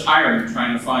just hiring,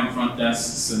 trying to find front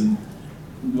desks, and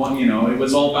it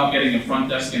was all about getting a front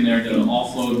desk in there to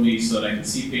offload me so that I could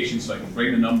see patients, so I could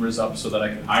bring the numbers up, so that I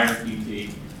could hire a PT.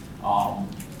 I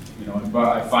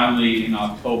finally in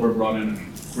October brought in a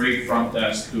great front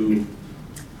desk who,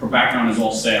 her background is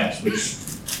all sales,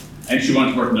 and she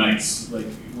wanted to work nights. Like,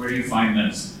 where do you find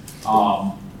this?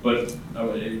 But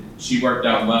she worked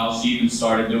out well. She even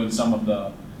started doing some of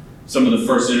the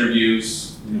first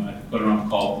interviews. I put her on a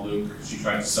call with Luke. She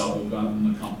tried to sell Luke on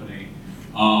the company.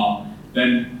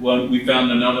 Then when we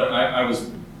found another, I was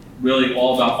really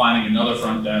all about finding another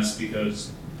front desk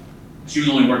because she was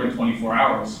only working 24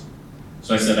 hours.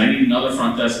 So I said, I need another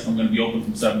front desk if I'm going to be open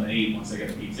from 7 to 8 once I get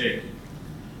a PT.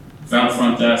 Found a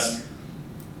front desk.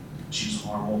 She was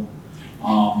horrible.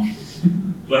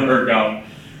 Let her go.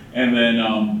 And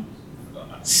then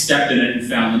stepped in it and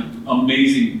found an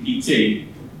amazing PT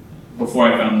before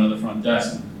I found another front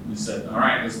desk. And we said, all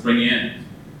right, let's bring you in.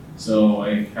 So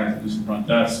I had to do some front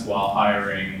desk while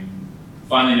hiring. And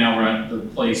finally now we're at the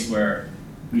place where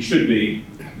we should be.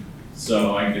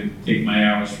 So I could take my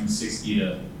hours from 60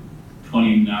 to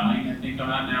 29, I think I'm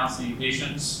at now, seeing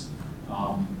patients.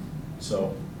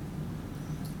 So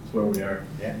that's where we are.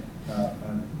 Yeah.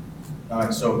 All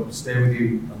right, so stay with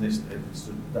you on this.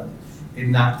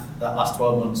 In that last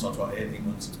 12 months or 18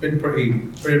 months, it's been pretty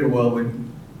of a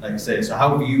whirlwind, like I say. So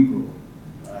how have you grown?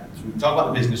 Right. So we talk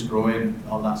about the business growing and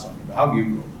all that sort of thing, but how have you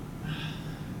grown?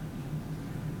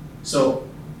 So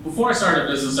before I started a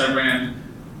business, I ran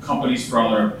companies for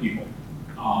other people.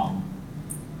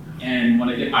 And when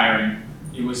I did hiring,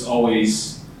 it was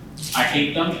always, I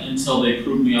hate them until they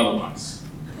prove me otherwise.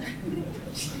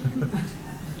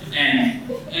 And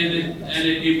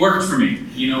it worked for me.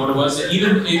 You know what it was?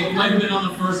 It might have been on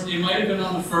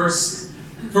the first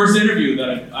interview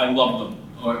that I loved them,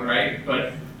 right?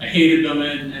 But I hated them,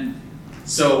 and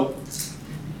so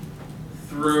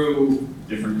through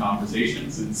different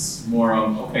conversations. It's more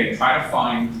of, okay, try to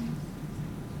find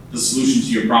the solution to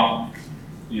your problem.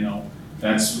 You know,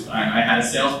 I had a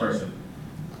salesperson,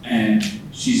 and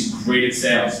she's great at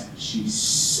sales. She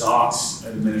sucks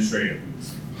at administrative.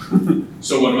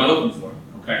 So what am I looking for?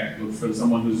 Okay, look for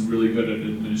someone who's really good at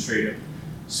administrative.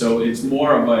 So it's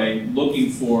more of a looking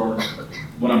for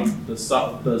the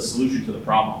solution to the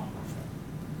problem,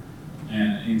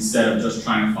 and instead of just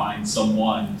trying to find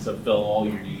someone to fill all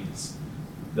your needs.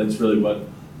 That's really what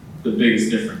the biggest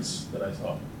difference that I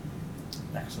saw.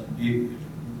 Excellent. We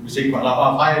see quite a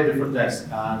lot of higher different desks,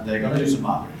 and they're going to do some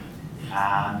marketing,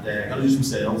 and they're going to do some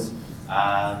sales,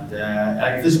 and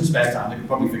if there's some spare time, they can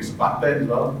probably fix some back pain as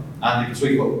well, and they can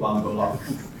sweep up while they go along.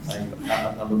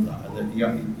 I love that. And you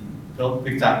don't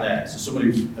pick that there. So somebody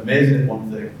who's amazing at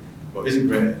one thing, but isn't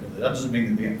great at another, that doesn't mean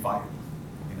they're being fired.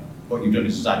 You know, what you've done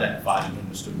is just identified and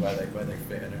understood where they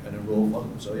fit in a role for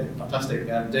them. So yeah, fantastic.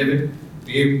 David, for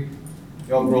you,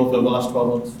 your growth over the last 12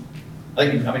 months. I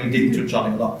mean, you did touch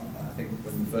on it a lot, I think,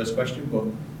 from the first question, but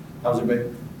how's it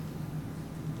been?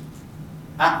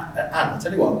 And I'll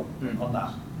tell you what, on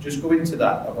that, just go into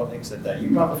that, of what Nick said there.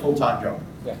 You have a full-time job.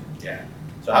 Yeah.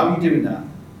 So how are you doing that?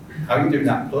 How are you doing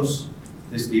that? Plus,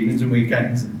 this evenings and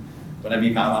weekends, and whenever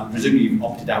you can, I presume you've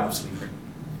opted out of sleeping.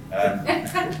 I've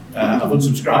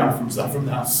unsubscribed from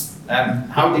that.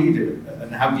 How do you do it?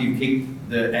 And how do you keep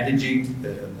the energy,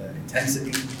 the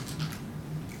intensity?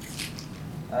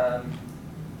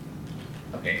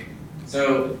 Okay,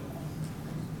 so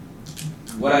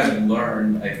what I've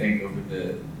learned, I think, over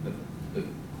the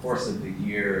course of the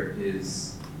year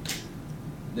is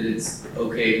that it's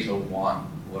okay to want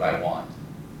what I want.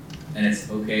 And it's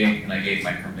okay, and I gave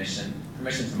my permission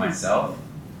to myself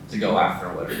to go after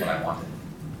what I wanted.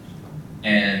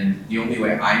 And the only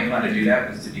way I knew how to do that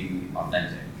was to be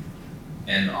authentic.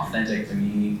 And authentic to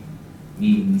me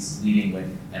means leading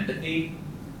with empathy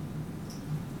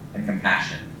and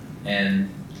compassion. And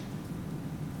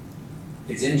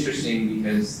it's interesting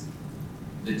because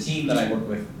the team that I work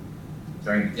with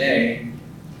during the day,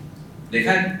 they've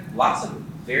had lots of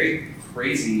very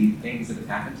crazy things that have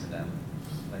happened to them.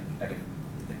 Like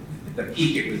at the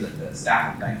peak, it was a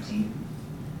staff of 19.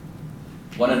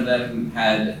 One of them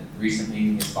had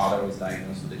recently, his father was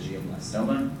diagnosed with a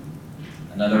glioblastoma.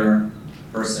 Another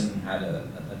person had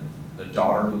a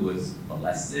daughter who was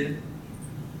molested.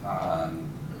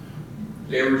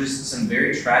 There were just some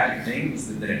very tragic things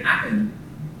that had happened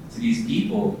to these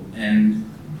people, and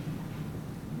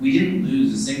we didn't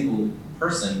lose a single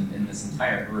person in this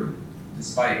entire group,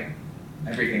 despite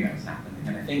everything that was happening.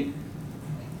 And I think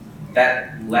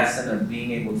that lesson of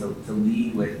being able to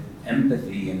lead with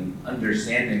empathy and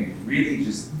understanding, and really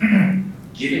just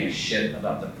giving a shit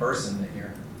about the person that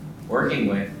you're working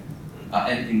with,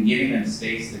 and giving them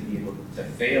space to be able to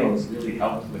fail has really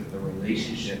helped with the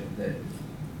relationship that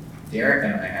Derek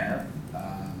and I have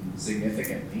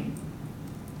significantly.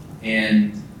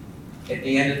 And at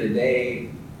the end of the day,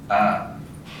 I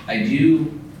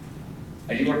do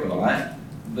work a lot,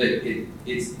 but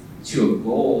it's to a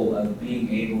goal of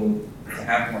being able to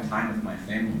have more time with my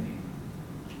family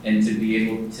and to be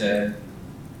able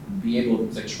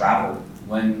to travel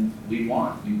when we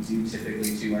want. We do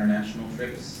typically 2 international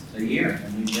trips a year,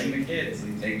 and we bring the kids.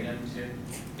 We've taken them to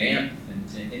Banff and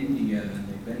to India, and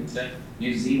they've been to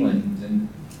New Zealand, and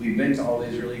we've been to all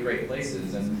these really great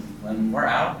places. And when we're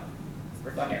out,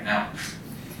 we're fucking out.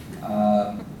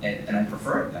 And I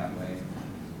prefer it that way.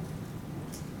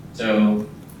 So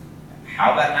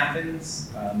how that happens,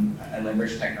 I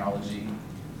leverage technology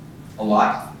a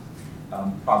lot,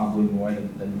 probably more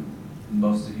than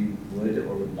most of you would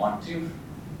or would want to.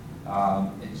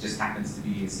 It just happens to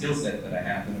be a skill set that I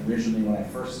have. And originally when I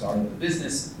first started the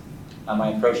business,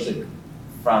 I approached it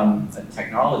from a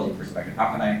technology perspective.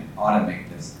 How can I automate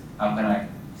this? How can I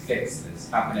fix this?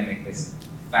 How can I make this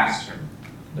faster?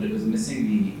 But it was missing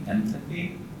the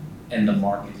empathy and the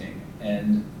marketing.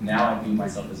 And now I view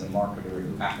myself as a marketer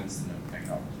who happens to know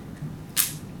technology.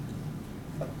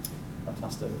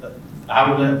 Fantastic.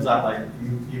 How is that like?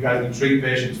 You guys, you treat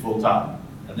patients full time,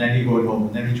 and then you go home,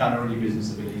 and then you're trying to run your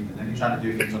business a bit, and then you're trying to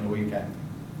do things on the weekend.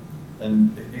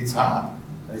 And it's hard.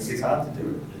 It's hard to do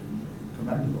it. It's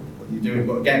commendable what you're doing.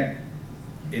 But again,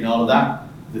 in all of that,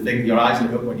 the thing, your eyes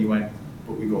lit up when you went,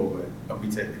 but we go away, and we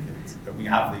take the kids, and we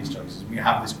have these choices, we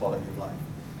have this quality of life.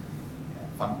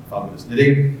 Yeah, fabulous.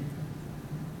 Nadeem?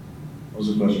 What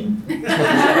was the question?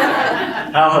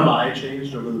 How have I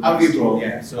changed over the past? How have you grown?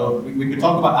 Yeah, so we could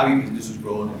talk about how your business has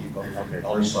grown, and you've got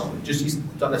all this stuff.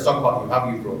 Let's talk about you. How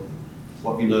have you grown?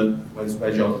 What have you learned? Where's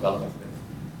your development been?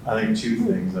 I think 2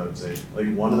 things I would say.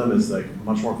 Like, one of them is like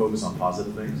much more focused on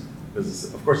positive things.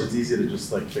 Because of course it's easy to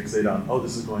just like fixate on, oh,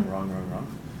 this is going wrong.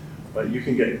 But you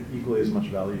can get equally as much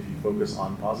value if you focus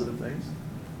on positive things.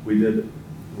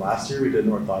 Last year we did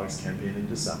an orthotics campaign in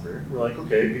December. We're like,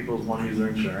 okay, people want to use their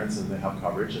insurance and they have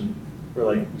coverage, and we're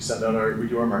like, we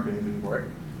do our marketing thing for it.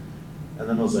 And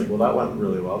then I was like, well, that went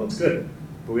really well, that's good.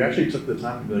 But we actually took the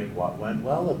time to be like, what went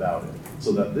well about it?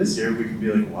 So that this year we can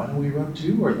be like, why don't we run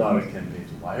 2 orthotic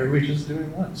campaigns? Why are we just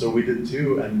doing 1? So we did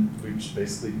 2, and we just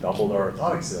basically doubled our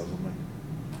orthotic sales. I'm like,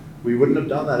 we wouldn't have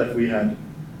done that if we had,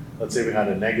 let's say we had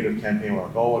a negative campaign, we're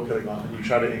like, oh, what could have gone? And you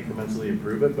try to incrementally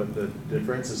improve it, but the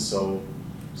difference is so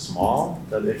small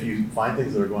that if you find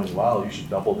things that are going well, you should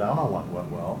double down on what went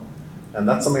well. And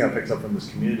that's something I picked up from this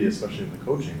community, especially in the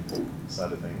coaching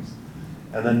side of things.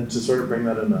 And then to sort of bring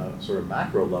that in a sort of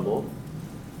macro level,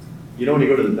 you know when you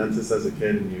go to the dentist as a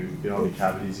kid and you get all the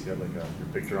cavities, you get like your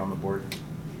picture on the board?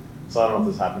 So I don't know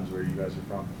if this happens where you guys are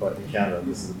from, but in Canada,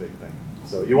 this is a big thing.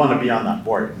 So you want to be on that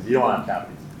board because you don't want to have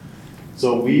cavities.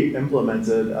 So we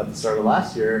implemented at the start of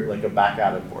last year like a back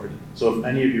at it board. So if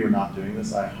any of you are not doing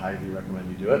this, I highly recommend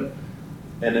you do it.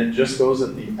 And it just goes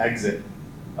at the exit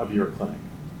of your clinic.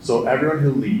 So everyone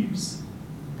who leaves,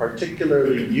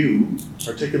 particularly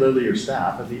your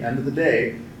staff, at the end of the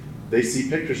day, they see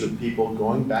pictures of people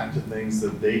going back to things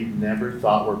that they never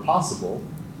thought were possible,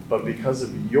 but because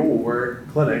of your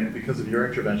clinic, because of your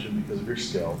intervention, because of your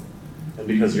skill, and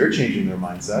because you're changing their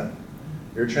mindset,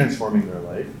 you're transforming their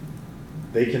life,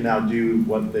 they can now do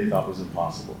what they thought was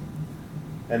impossible.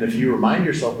 And if you remind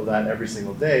yourself of that every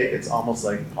single day, it's almost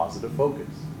like positive focus,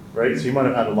 right? So you might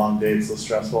have had a long day, it's so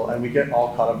stressful, and we get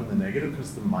all caught up in the negative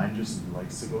because the mind just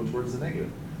likes to go towards the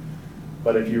negative.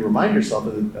 But if you remind yourself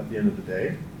at the end of the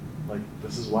day, like,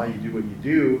 this is why you do what you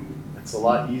do, it's a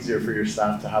lot easier for your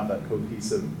staff to have that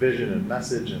cohesive vision and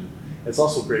message. And it's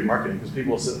also great marketing because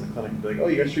people will sit in the clinic and be like, oh,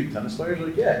 you guys treat tennis players?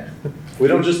 Like, yeah, we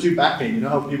don't just do back pain. You know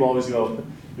how people always go,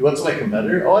 what's my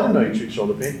competitor? Oh, I didn't know you treat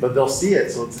shoulder pain, but they'll see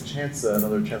it. So it's a chance,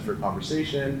 another chance for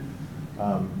conversation.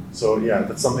 So yeah,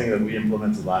 that's something that we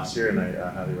implemented last year, and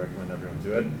I highly recommend everyone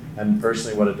do it. And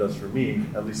personally, what it does for me,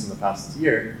 at least in the past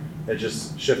year, it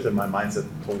just shifted my mindset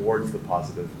towards the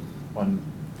positive when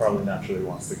probably naturally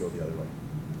wants to go the other way.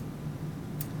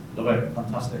 Love it,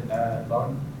 fantastic.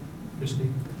 Lauren, Christy,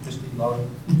 Lauren.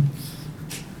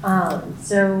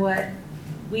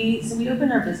 We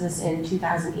opened our business in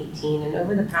 2018, and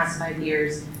over the past 5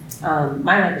 years,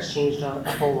 my life has changed a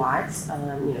whole lot.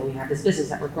 We have this business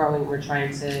that we're growing. We're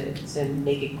trying to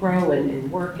make it grow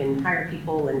and work and hire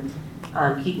people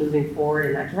and keep moving forward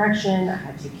in that direction. I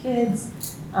have 2 kids.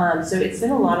 So it's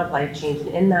been a lot of life change, and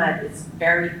in that it's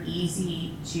very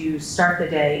easy to start the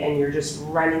day and you're just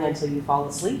running until you fall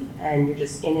asleep and you're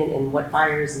just in it and what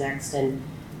fires next, and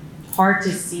hard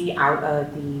to see out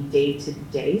of the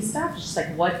day-to-day stuff, just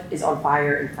like what is on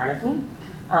fire in front of me,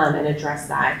 and address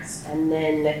that. And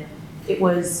then it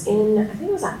was I think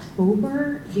it was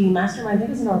October, the mastermind, I think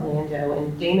it was in Orlando,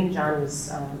 and Damon John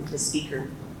was the speaker.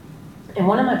 And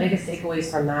one of my biggest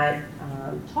takeaways from that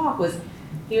talk was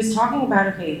he was talking about,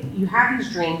 okay, you have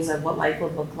these dreams of what life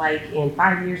would look like in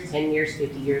 5 years, 10 years,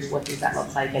 50 years, what does that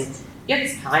look like? And you have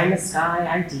this pie in the sky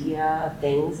idea of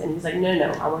things, and he's like, no,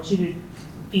 I want you to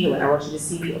feel it. I want you to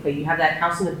see, okay, you have that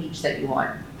house on the beach that you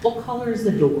want. What color is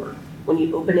the door? When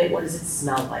you open it, what does it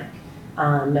smell like?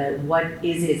 What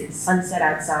is it? Is it sunset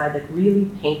outside? Like,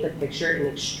 really paint the picture in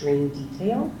extreme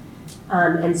detail.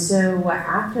 And so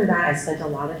after that, I spent a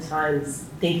lot of time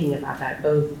thinking about that,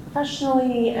 both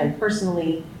professionally and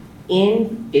personally.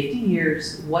 In 50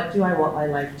 years, what do I want my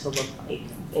life to look like?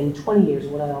 In 20 years,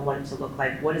 what do I want it to look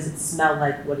like? What does it smell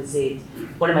like? What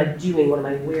am I doing? What am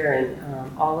I wearing?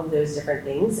 All of those different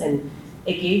things. And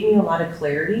it gave me a lot of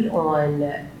clarity on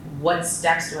what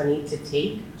steps do I need to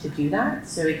take to do that.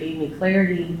 So it gave me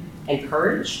clarity and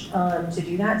courage to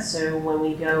do that. So when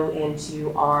we go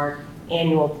into our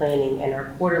annual planning and our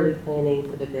quarterly planning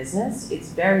for the business, it's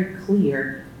very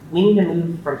clear we need to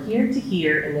move from here to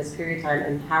here in this period of time,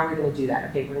 and how are we going to do that?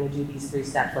 Okay, we're going to do these 3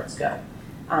 steps, let's go.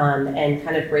 And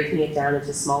kind of breaking it down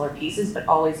into smaller pieces, but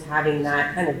always having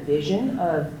that kind of vision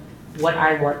of what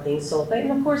I want things to look like.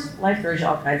 And of course, life throws you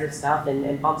all kinds of stuff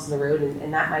and bumps in the road,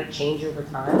 and that might change over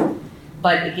time.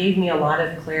 But it gave me a lot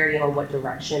of clarity on what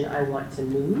direction I want to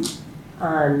move.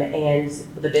 And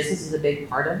the business is a big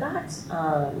part of that.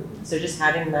 So just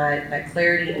having that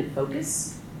clarity and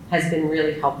focus has been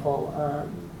really helpful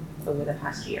over the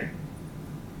past year.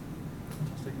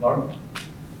 Fantastic. Lauren?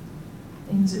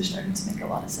 Things are starting to make a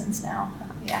lot of sense now.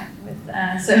 Yeah,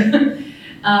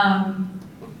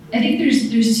 I think there's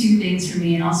 2 things for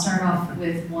me, and I'll start off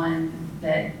with one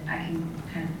that I can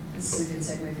this is a good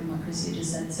segue from what Chrissy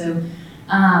just said. So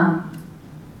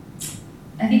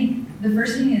I think the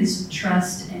first thing is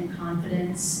trust and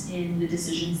confidence in the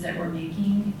decisions that we're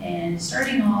making. And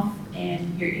starting off,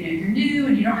 and you're new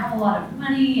and you don't have a lot of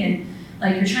money, and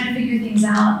like you're trying to figure things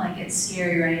out. Like it's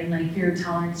scary, right? And like your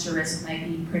tolerance to risk might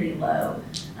be pretty low.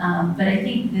 But I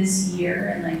think this year,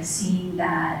 and like seeing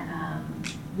that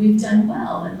we've done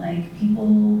well, and like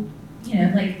people,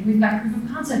 like we've got proof of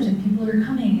concept, and people are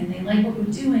coming, and they like what we're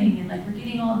doing, and like we're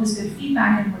getting all this good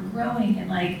feedback, and we're growing, and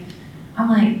like I'm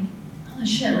like, oh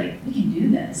shit, like we can do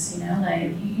this,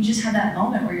 like you just have that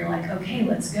moment where you're like, okay,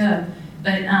 let's go.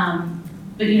 But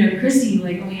Christy,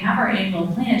 like when we have our annual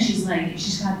plan, she's like,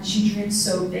 she dreams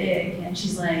so big, and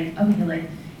she's like, okay, like,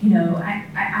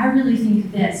 I really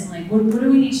think this, and like, what do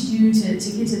we need to do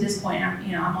to get to this point?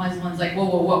 I'm always the one's like,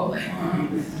 whoa, like,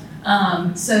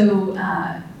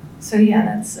 so yeah,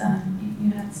 that's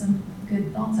you had some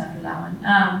good thoughts after that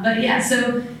one. But yeah,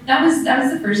 so that was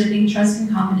the first. I think trust and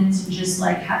confidence, and just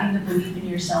like having the belief in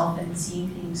yourself and seeing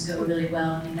things go really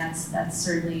well. I mean, that's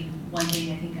certainly one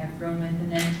thing I think I've grown with.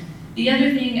 And then the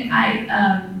other thing,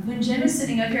 when Jen was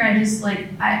sitting up here, I just like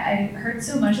I heard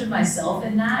so much of myself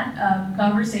in that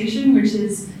conversation, which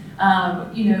is.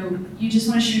 You just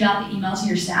want to shoot out the email to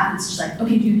your staff. It's just like,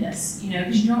 okay, do this,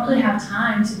 because you don't really have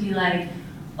time to be like,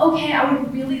 okay, I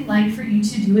would really like for you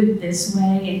to do it this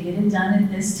way and get it done at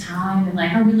this time. And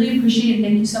like, I really appreciate it.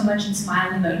 Thank you so much. And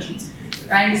smile emojis,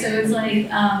 right? So it's like,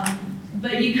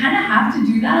 but you kind of have to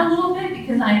do that a little bit,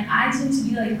 because I tend to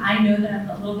be like, I know that I'm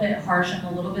a little bit harsh, I'm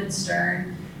a little bit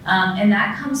stern. And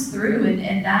that comes through,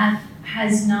 and that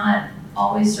has not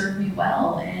always served me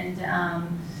well. And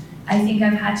I think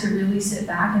I've had to really sit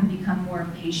back and become more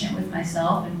patient with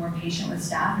myself and more patient with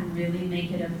staff, and really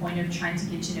make it a point of trying to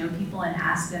get to know people and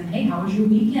ask them, hey, how was your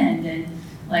weekend? And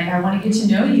like, I want to get to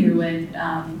know you, and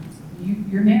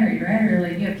you're married, right? Or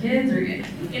like you have kids, or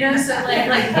so like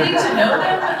getting to know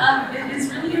them is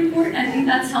really important. I think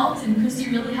that's helped, and Christy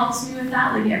really helps me with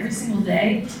that, like every single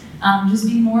day. Just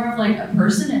be more of like a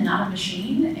person and not a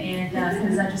machine, and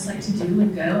because I just like to do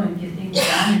and go and get things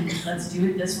done, and let's do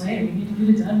it this way, and we need to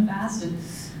get it done fast, and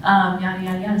yada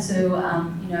yada yada. So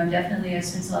I've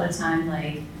spent a lot of time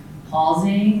like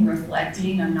pausing,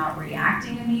 reflecting. I'm not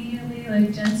reacting immediately,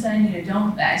 like Jen said.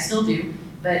 I still do,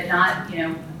 but not,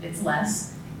 it's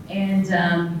less. And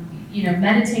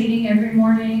meditating every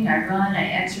morning. I run, I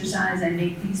exercise, I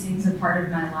make these things a part of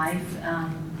my life.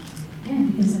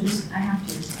 Because I have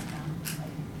to.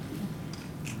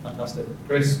 Fantastic.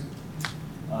 Chris,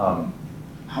 how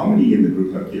many in the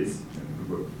group have kids?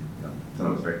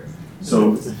 Yeah, right.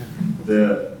 So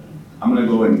I'm going to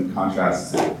go and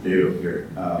contrast David over here.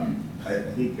 I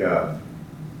think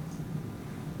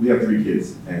we have 3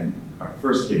 kids, and our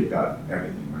first kid got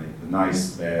everything, right? The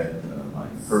nice bed,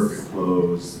 like perfect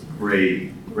clothes,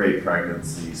 great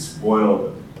pregnancy,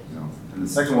 spoiled, And the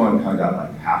second one kind of got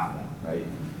like half of that, right?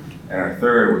 And our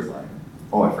third was like,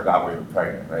 oh, I forgot we were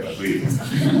pregnant, right? Like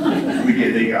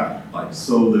they got like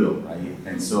so little, right?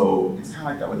 And so it's kind of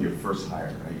like that with your first hire,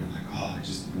 right? You're like, oh,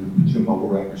 Jim Bubble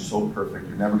Wrap, you're so perfect.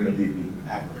 You're never gonna leave me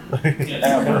ever.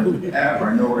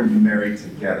 I know we're gonna be married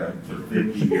together for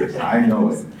 50 years. I know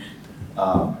it.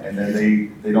 And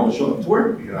then they don't show up to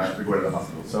work because I have to go to the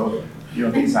hospital. So,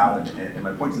 things happen. And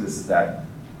my point to this is that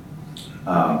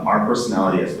our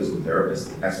personality as physical therapists,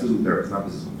 not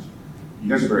business owners, you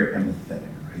guys are very empathetic.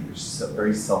 You're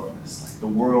very selfless. Like the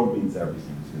world means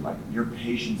everything to you. Like your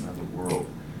patients are the world.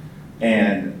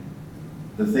 And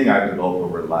the thing I've developed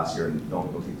over the last year, and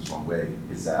don't take this the wrong way,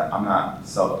 is that I'm not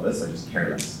selfless. I just care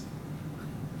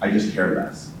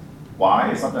less. Why?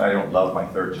 It's not that I don't love my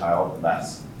third child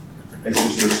less. It's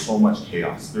just there's so much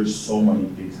chaos. There's so many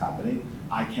things happening.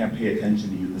 I can't pay attention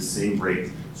to you the same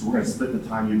rate. So we're going to split the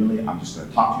time evenly. I'm just going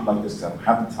to talk to you like this because I don't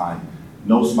have the time.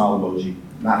 No smile emoji.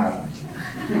 Not happening.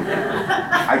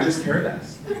 I just care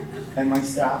less. And my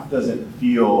staff doesn't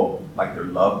feel like they're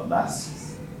loved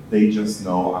less. They just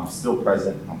know I'm still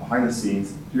present, I'm behind the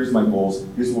scenes, here's my goals,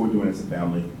 here's what we're doing as a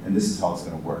family, and this is how it's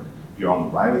gonna work. You're on the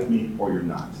ride with me or you're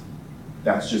not.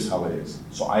 That's just how it is.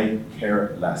 So I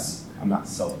care less. I'm not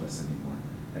selfless anymore.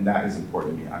 And that is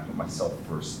important to me. I put myself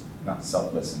first, not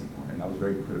selfless anymore. And that was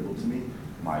very critical to me.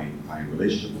 My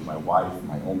relationship with my wife,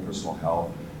 my own personal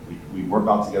health. We work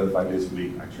out together 5 days a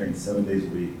week. I train 7 days a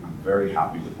week. I'm very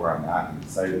happy with where I'm at. I'm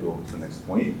excited to go to the next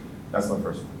point. That's my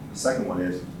first one. The second one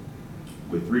is,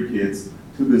 with 3 kids,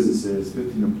 2 businesses,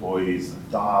 15 employees, a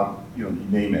dog, you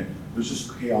name it. There's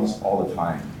just chaos all the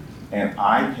time. And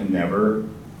I can never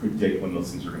predict when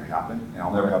those things are gonna happen, and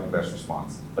I'll never have the best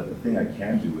response. But the thing I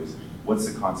can do is,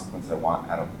 what's the consequence I want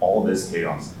out of all this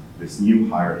chaos? This new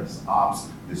hire, this ops,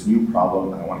 this new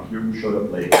problem, and I want to hear who showed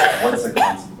up late. What's the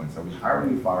consequence? Are we hiring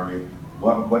and firing?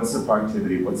 What's the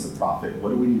productivity? What's the profit? What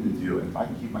do we need to do? And if I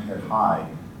can keep my head high,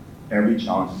 every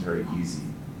challenge is very easy.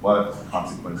 What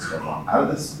consequence do I want out of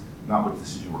this? Not what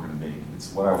decision we're going to make.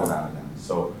 It's what I want out of that.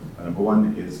 So number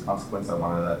one is consequence I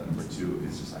want out of that. Number two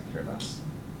is just I care less.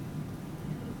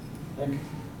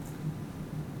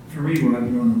 For me, what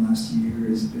I've grown in the last year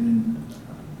has been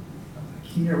a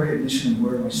keener recognition of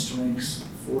where my strengths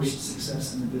forced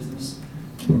success in the business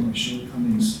and where my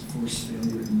shortcomings forced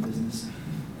failure in the business.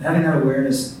 And having that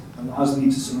awareness allows me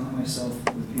to surround myself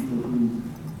with people who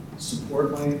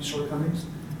support my shortcomings,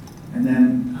 and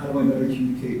then how do I better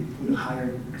communicate who to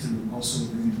hire to also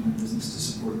bring into my business to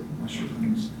support my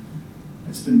shortcomings.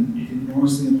 It's been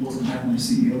enormously important to have my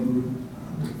CEO group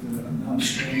with the amount of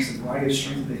strengths, the variety of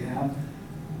strengths that they have,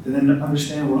 to then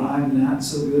understand where I'm not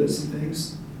so good at some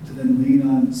things, to then lean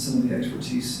on some of the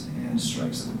expertise and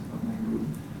strengths of my group.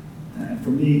 And for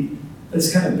me,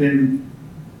 it's kind of been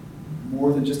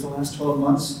more than just the last 12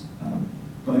 months,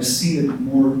 but I've seen it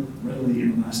more readily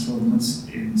in the last 12 months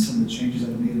in some of the changes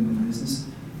I've made in my business,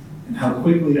 and how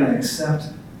quickly I accept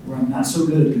where I'm not so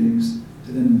good at things,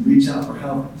 to then reach out for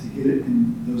help to get it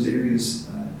in those areas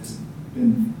has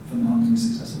been phenomenally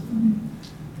successful for me.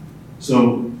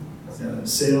 So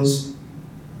sales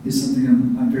is something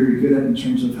I'm very good at in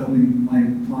terms of helping my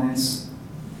clients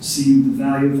see the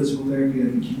value of physical therapy. I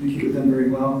can communicate with them very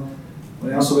well,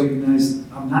 but I also recognize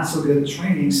I'm not so good at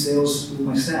training sales with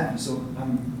my staff. And so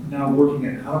I'm now working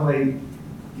at how do I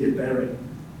get better at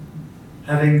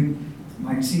having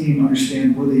my team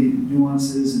understand what the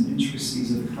nuances and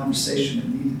intricacies of the conversation that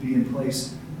need to be in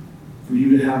place for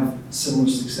you to have similar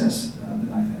success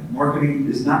that I've had. Marketing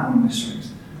is not one of my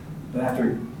strengths, but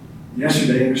after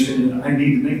yesterday I understood that I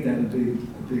need to make that a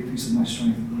big piece of my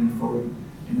strength going forward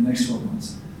in the next 12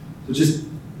 months. So just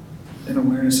an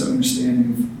awareness, an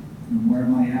understanding of where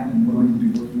am I at and what I need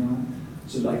to be working on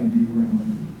so that I can be where I want to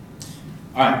be.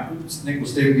 All right, Nick, we'll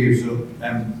stay with you. So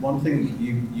one thing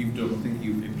you've done, I think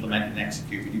you've implemented and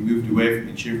executed, you moved away from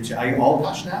insurance. Are you all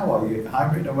cash now, or are you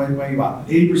hybrid, or where are you at?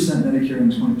 80% Medicare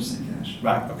and 20% cash.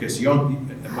 Right, okay, so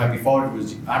where before it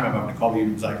was, I remember having a call,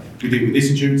 it was like, we deal with this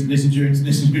insurance and this insurance and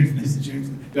this insurance and this insurance.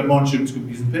 We have more insurance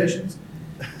companies than patients.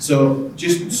 So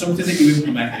just something that you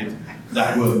implemented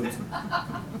that worked.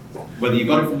 Whether you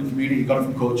got it from the community, you got it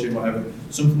from coaching, whatever,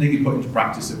 something that you put into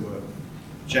practice at work.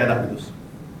 Share that with us.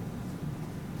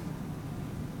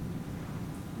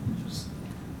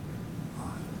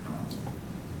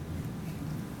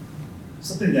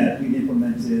 Something that we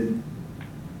implemented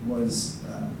was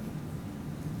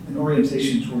an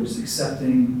orientation towards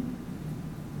accepting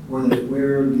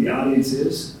where the audience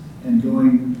is and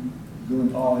going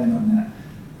all in on that.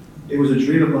 It was a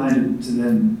dream of mine to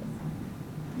then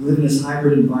live in this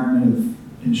hybrid environment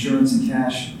of insurance and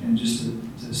cash, and just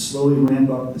to slowly ramp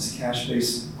up this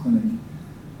cash-based clinic.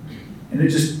 And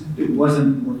it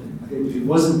wasn't working. It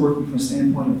wasn't working from a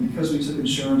standpoint of, because we took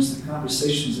insurance, the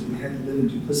conversations that we had to live in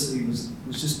duplicity was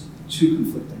just too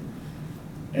conflicting.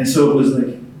 And so it was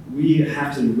like, we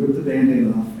have to rip the Band-Aid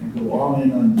off and go all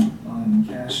in on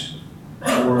cash,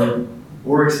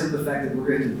 or accept the fact that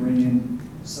we're going to bring in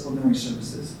supplementary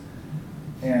services.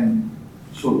 And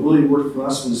so what really worked for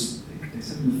us was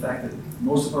accepting the fact that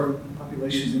most of our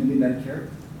population is going to be Medicare,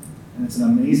 and it's an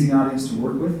amazing audience to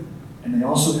work with. And they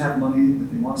also have money that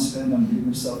they want to spend on getting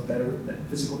themselves better that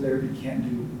physical therapy can't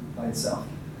do by itself.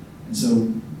 And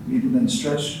so we implement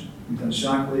Stretch, we've done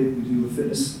Shockwave, we do a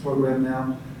fitness program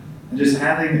now, and just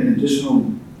having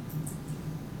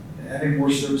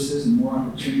more services and more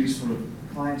opportunities for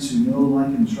clients who know, like,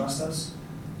 and trust us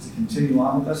to continue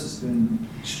on with us has been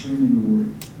extremely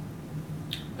rewarding.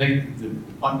 I think the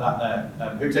point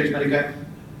that who takes Medicare?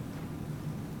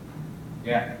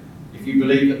 Yeah. If you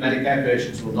believe that Medicare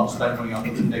patients will not spend money on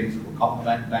other things that will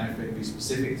complement, benefit, be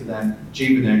specific to them,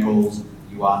 achieving their goals,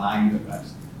 you are naive at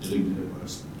best, deluded at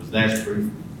worst. Because there's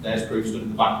proof stood at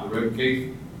the back of the room,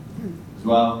 Keith, as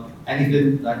well.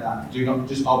 Anything like that, do not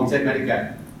just, we take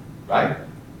Medicare, right?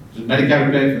 Does Medicare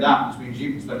repay for that, which means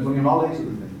you can spend money on all these other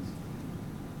things.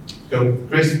 So,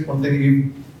 Chris, one thing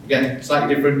you, again,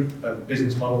 slightly different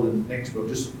business model than Nick's, but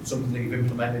just something that you've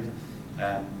implemented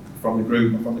from the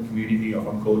group or from the community or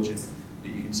from coaching that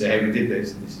you can say, hey, we did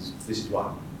this and this is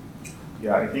why.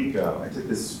 Yeah, I think I took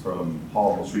this from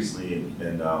Paul most recently,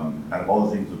 and out of all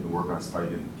the things we've been working on, it's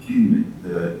probably been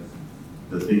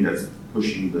the thing that's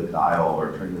pushing the dial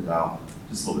or turning the dial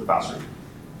just a little bit faster.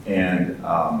 And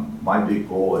my big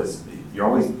goal is, you're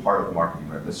always part of marketing,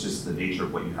 right? That's just the nature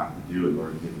of what you have to do in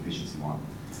order to get the patients you want.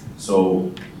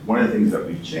 So one of the things that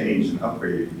we've changed and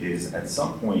upgraded is, at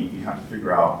some point you have to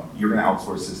figure out, you're going to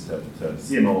outsource this to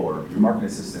CMO or your marketing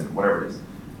assistant, whatever it is.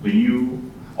 But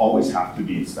you always have to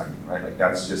be inspecting, right? Like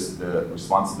that's just the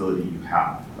responsibility you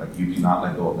have. Like you cannot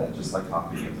let go of that. Just like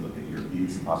talking, you have to look at your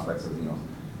leads and prospects, everything else.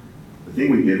 The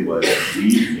thing we did was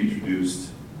we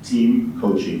introduced team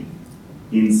coaching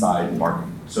inside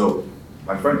marketing. So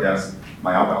my front desk,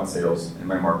 my outbound sales, and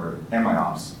my marketer, and my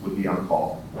ops would be on a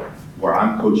call where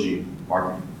I'm coaching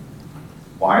marketing.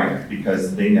 Why?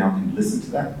 Because they now can listen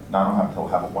to that. Now I don't have to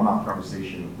have a one-off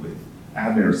conversation with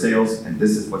admin or sales, and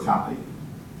this is what's happening.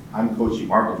 I'm coaching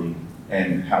marketing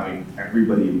and having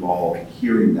everybody involved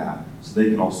hearing that so they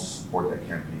can also support that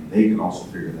campaign. They can also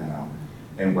figure that out.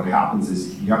 And what happens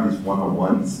is you have these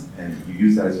one-on-ones and you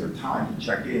use that as your time to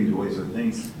check in, do all these other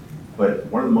things. But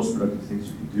one of the most productive things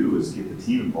you can do is get the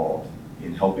team involved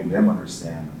in helping them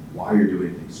understand why you're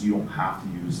doing things. So you don't have to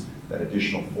use that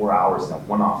additional 4 hours, that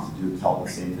one-off to tell the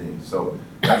same thing. So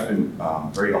that's been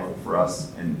very helpful for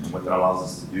us. And what that allows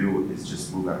us to do is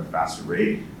just move at a faster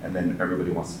rate. And then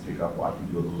everybody wants to pick up, well, I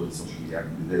can do a little bit of social media, I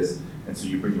can do this. And so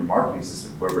you bring your marketing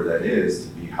assistant, whoever that is,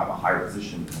 to have a higher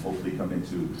position, to hopefully come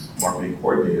into marketing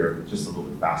coordinator just a little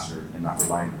bit faster and not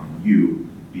relying on you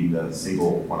being the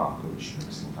single one-off coach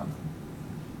every single time.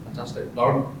 Fantastic.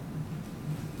 Laura?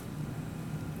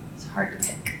 It's hard to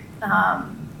pick.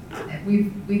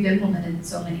 We've implemented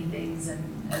so many things,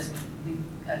 and as we've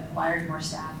acquired more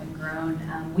staff and grown,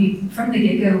 from the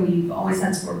get-go, we've always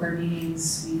had scorecard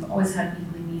meetings, we've always had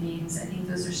weekly meetings. I think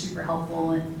those are super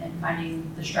helpful in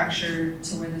finding the structure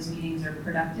to where those meetings are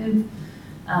productive.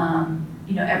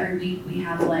 Every week we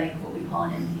have like what we call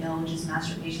an MPL, which is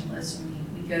master patient list,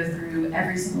 and we go through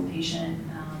every single patient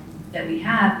that we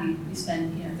have. We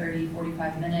spend 30,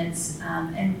 45 minutes,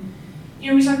 and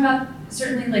we talk about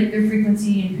certainly like their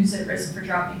frequency and who's at risk for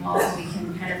dropping off. We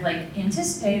can kind of like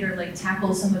anticipate or like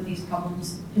tackle some of these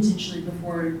problems potentially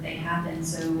before they happen.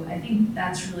 So I think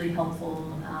that's really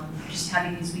helpful, just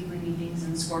having these weekly meetings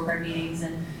and scorecard meetings,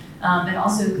 and it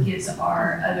also gives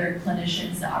our other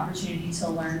clinicians the opportunity to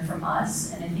learn from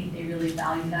us, and I think they really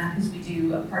value that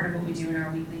because a part of what we do in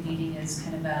our weekly meeting is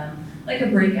kind of like a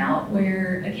breakout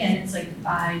where, again, it's like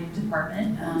by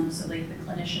department, so like the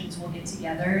clinicians will get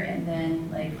together and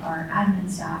then like our admin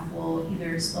staff will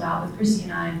either split out with Christy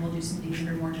and I and we'll do some things that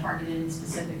are more targeted and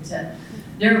specific to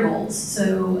their roles.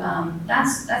 So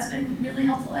that's been really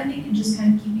helpful, I think, in just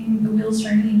kind of keeping the wheels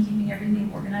turning and keeping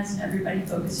everything organized and everybody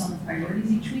focused on the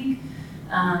priorities each week.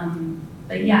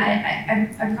 But yeah,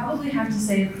 I probably have to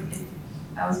say if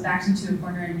I was backed into a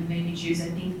corner and you made me choose, I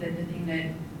think that the thing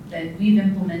that we've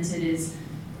implemented is,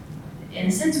 in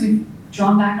a sense, we've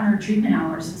drawn back on our treatment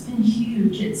hours. It's been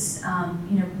huge. It's,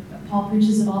 Paul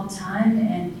preaches it all the time,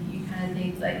 and you kind of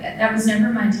think, like, that was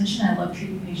never my intention. I love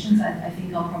treating patients. I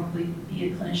think I'll probably be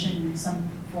a clinician in some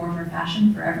form or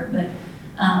fashion forever, but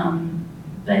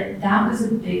that was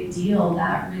a big deal.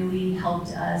 That really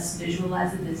helped us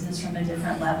visualize the business from a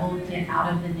different level, get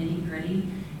out of the nitty gritty,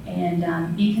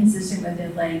 and be consistent with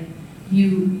it. Like,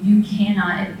 you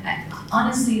cannot,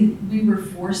 honestly, we were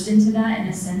forced into that in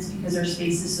a sense because our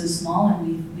space is so small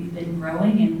and we've been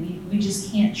growing, and we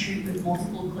just can't treat with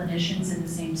multiple clinicians in the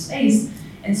same space.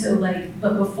 And so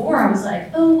but before I was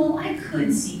like, oh, well, I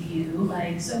could see you,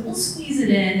 so we'll squeeze it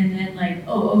in, and then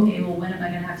oh, okay, well, when am I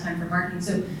gonna have time for marketing?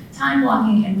 So time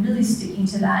blocking and really sticking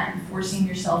to that and forcing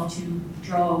yourself to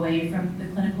draw away from the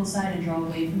clinical side and draw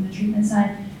away from the treatment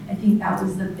side, I think that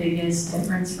was the biggest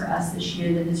difference for us this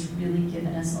year that has really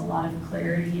given us a lot of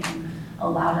clarity and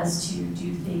allowed us to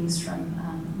do things from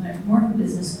more of a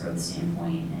business growth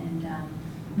standpoint and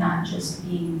not just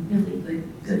being really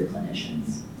good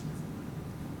clinicians.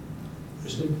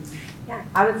 Kristen? Yeah,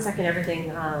 I would second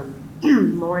everything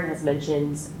Lauren has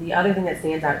mentioned. The other thing that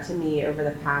stands out to me over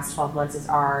the past 12 months is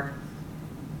our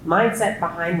mindset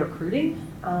behind recruiting.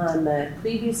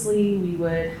 Previously, we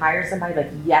would hire somebody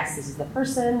like, yes, this is the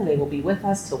person, they will be with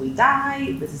us till we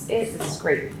die, this is it, this is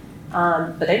great.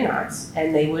 But they're not,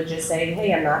 and they would just say,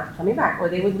 hey, I'm not coming back. Or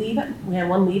they would leave, we had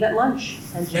one leave at lunch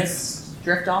and just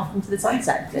drift off into the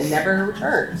sunset and never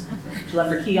returned. She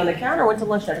left her key on the counter, went to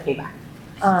lunch, never came back.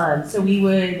 So we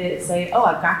would say, oh,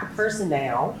 I've got the person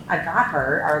now, I've got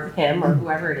her, or him, or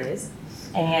whoever it is,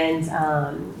 and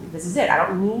this is it. I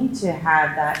don't need to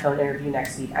have that phone interview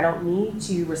next week. I don't need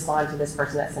to respond to this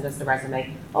person that sent us the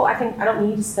resume. Oh, I don't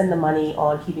need to spend the money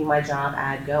on keeping my job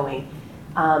ad going.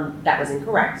 That was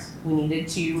incorrect. We needed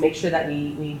to make sure that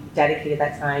we dedicated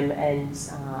that time and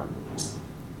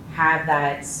have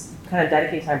that kind of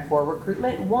dedicated time for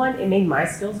recruitment. One, it made my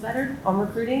skills better on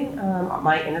recruiting.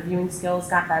 My interviewing skills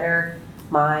got better.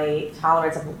 My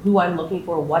tolerance of who I'm looking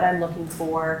for, what I'm looking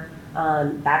for.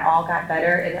 That all got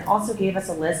better, and it also gave us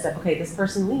a list of, okay, this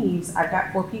person leaves, I've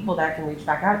got 4 people that I can reach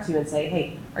back out to and say,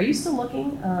 hey, are you still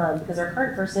looking? Because our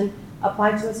current person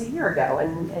applied to us a year ago,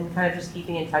 and kind of just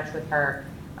keeping in touch with her.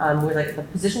 We're like, the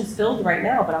position's filled right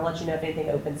now, but I'll let you know if anything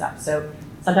opens up. So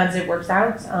sometimes it works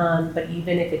out, but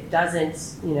even if it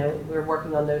doesn't, we're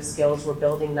working on those skills. We're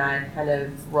building that kind of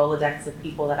Rolodex of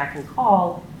people that I can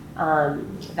call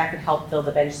that could help fill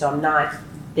the bench. So I'm not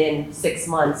then 6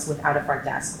 months without a front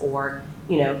desk, or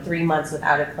 3 months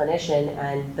without a clinician,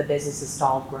 and the business is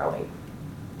stalled growing.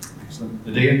 Excellent.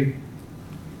 Nadia?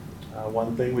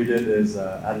 One thing we did is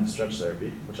added stretch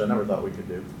therapy, which I never thought we could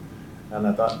do. And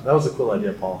I thought that was a cool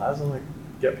idea Paul has. I'm like,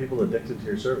 get people addicted to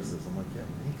your services. I'm like, yeah,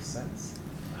 it makes sense.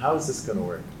 How is this going to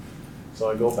work?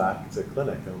 So I go back to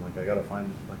clinic and I'm like, I got to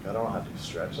find, I don't know how to do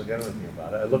stretch. I don't know anything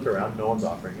about it. I look around, no one's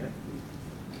offering it.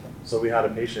 So we had a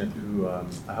patient who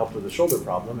I helped with a shoulder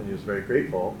problem, and he was very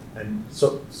grateful. And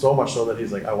so much so that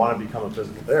he's like, I want to become a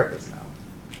physical therapist now.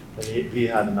 And he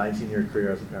had a 19-year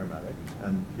career as a paramedic,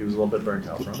 and he was a little bit burnt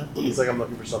out from it. He's like, I'm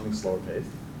looking for something slower paced.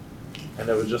 And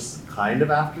it was just kind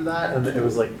of after that, and it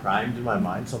was like primed in my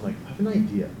mind. So I'm like, I have an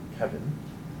idea, Kevin.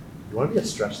 You want to be a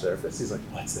stretch therapist? He's like,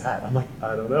 what's that? I'm like,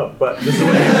 I don't know. But this is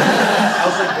what I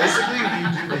was like, basically,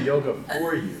 we do the yoga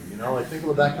for you. Like think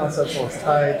about that concept. Someone's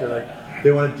tight, they're like,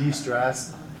 they want to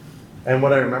de-stress. And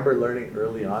what I remember learning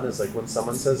early on is like when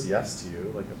someone says yes to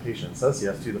you, like a patient says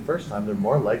yes to you the first time, they're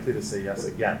more likely to say yes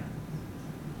again.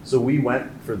 So we went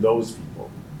for those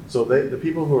people. So the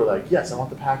people who were like, yes, I want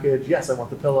the package, yes, I want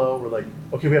the pillow, we're like,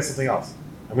 okay, we have something else.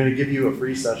 I'm going to give you a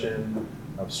free session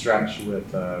of stretch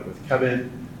with Kevin.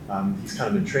 He's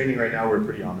kind of in training right now. We're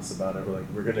pretty honest about it. We're like,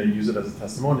 we're going to use it as a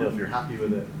testimonial if you're happy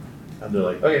with it. And they're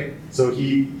like, okay. So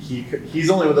he's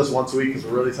only with us once a week because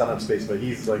we're really tight on space, but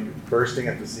he's like bursting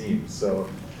at the seams. So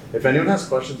if anyone has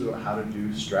questions about how to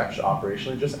do stretch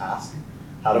operationally, just ask.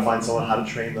 How to find someone, how to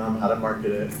train them, how to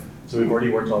market it. So we've already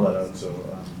worked all that out. So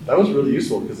that was really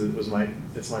useful because it's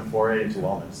my foray into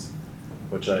wellness,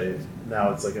 which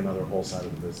now it's like another whole side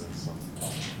of the business. So.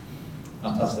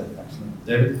 Fantastic, excellent.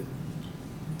 David?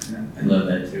 Yeah, I love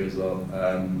that too as well.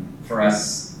 For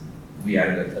us, we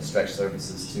added a stretch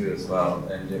services too as well,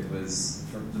 and it was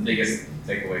the biggest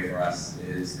takeaway for us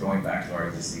is going back to our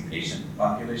existing patient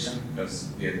population, because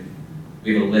we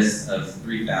have a list of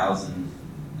 3,000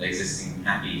 existing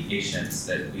happy patients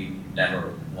that we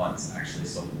never once actually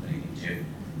sold anything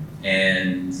to,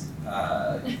 and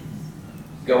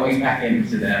going back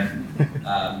into them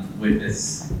with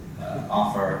this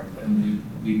offer, and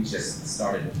we just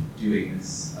started doing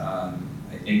this. I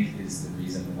think is the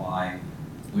reason why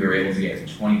we were able to get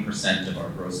 20% of our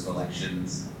gross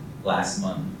collections last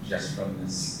month just from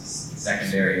this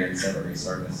secondary ancillary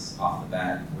service off the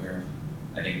bat, where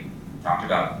I think we talked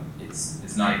about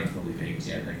it's not even fully baked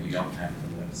yet. Like, we don't have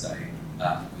the website,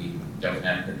 we don't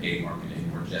have the paid marketing.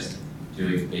 We're just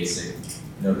doing basic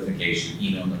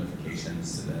email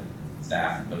notifications to the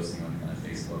staff, and posting on kind of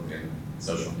Facebook and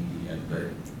social media. But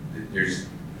there's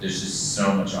just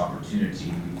so much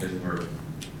opportunity because we're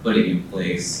putting in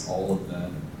place all of the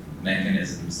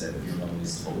mechanisms that we're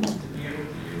always told to be able to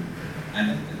do.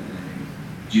 And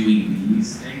doing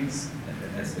these things,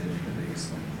 that's been the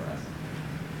biggest one for us.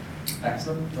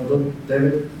 Excellent. Well done.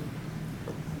 David?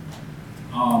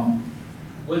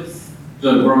 With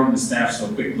the growing the staff so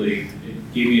quickly,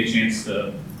 it gave me a chance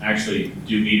to actually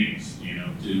do meetings,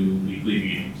 do weekly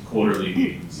meetings, quarterly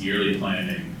meetings, yearly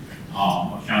planning,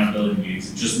 accountability meetings,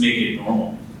 and just make it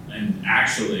normal. And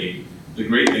actually, the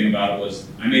great thing about it was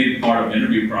I made it part of the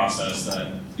interview process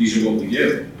that these are what we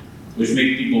do, which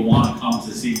make people want to come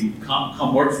to see you,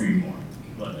 come work for you more.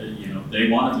 But they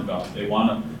want to develop. They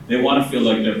want to feel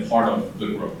like they're part of the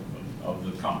growth of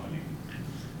the company.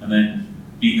 And then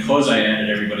because I added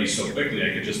everybody so quickly,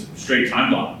 I could just straight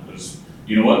time block, because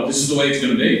you know what, this is the way it's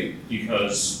going to be,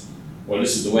 because, or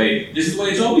this is the way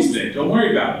it's always been. Don't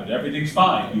worry about it. Everything's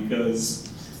fine,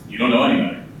 because you don't know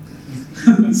any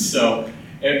better. So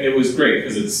it was great,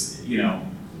 because it's,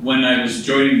 when I was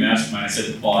joining Mastermind, I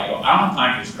said to Paul, I don't have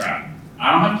time for this crap.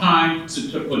 I don't have time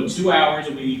to put 2 hours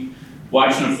a week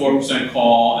watching a 4%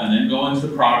 call and then go into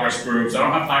the progress groups. I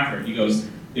don't have time for it. He goes,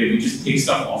 we just take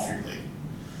stuff off your plate.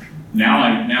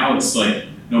 Now it's like,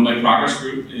 no, my progress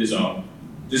group is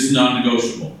this is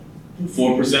non-negotiable.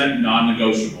 4%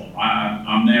 non-negotiable.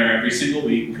 I'm there every single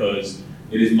week because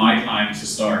it is my time to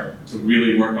start to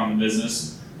really work on the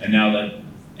business. And now that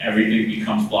everything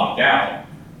becomes blocked out,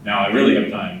 now I really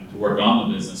have time to work on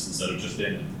the business instead of just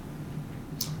in it.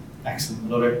 Excellent,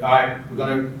 love it. All right, we're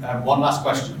going to have one last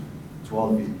question to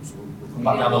all of you. So we'll come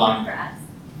back down the line. For us.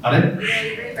 Pardon?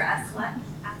 Really great for us. What?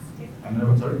 Ask you. I'm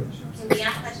going to sorry. Can we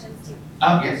ask questions too?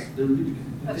 Yes.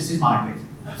 This is my bit.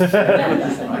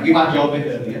 Right, you had your bit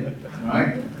earlier.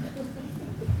 Right?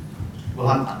 We'll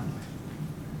have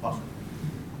that.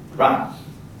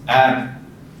 Right.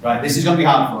 Right, this is going to be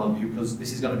hard for all of you because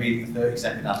this is going to be a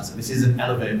 30-second answer. This is an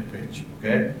elevator pitch,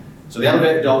 okay? So the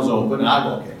elevator doors open and I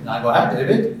walk in and I go, "Hi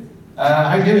David,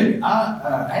 how you doing?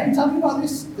 Hey, tell me about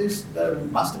this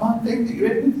mastermind thing that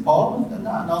you're in with Paul and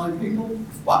that and all the people.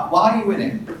 Why are you in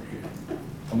it?"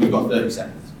 And we've got 30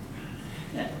 seconds.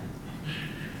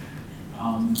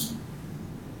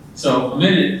 So I'm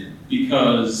in it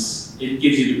because it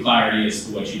gives you the clarity as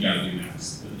to what you got to do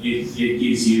next. It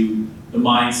gives you the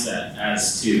mindset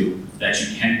as to that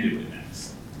you can do it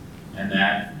next,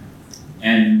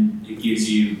 and it gives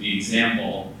you the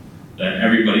example that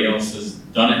everybody else has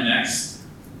done it next,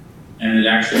 and it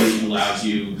actually allows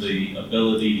you the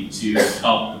ability to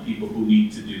help the people who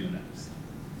need to do the next.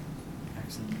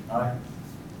 Excellent. All right.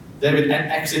 David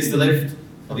exits the lift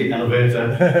or the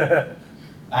elevator,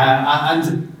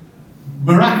 and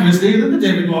miraculously, then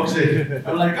David walks in.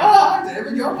 I'm like, "Oh,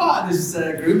 David, you're part of this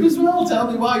group as well.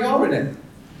 Tell me why you're in it."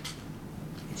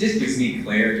 It just gives me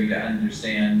clarity to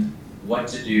understand what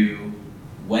to do,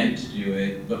 when to do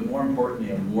it, but more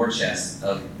importantly, a war chest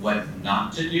of what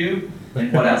not to do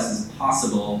and what else is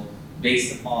possible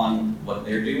based upon what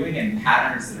they're doing and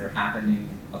patterns that are happening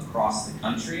across the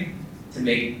country to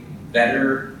make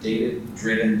better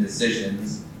data-driven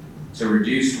decisions to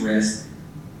reduce risk,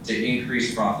 to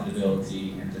increase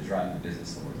profitability, and to drive the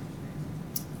business forward.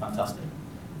 Fantastic.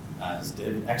 As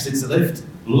David exits the lift,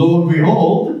 lo and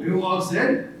behold, who walks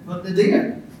in? But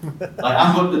Nadia. Like,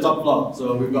 I'm going to the top floor,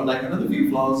 so we've got like another few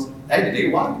floors. Hey Nadia,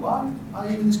 why are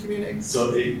you in this community?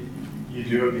 So you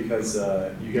do it because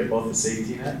you get both a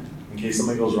safety net. In case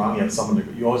something goes wrong, you have someone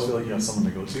you always feel like you have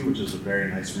someone to go to, which is a very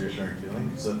nice, reassuring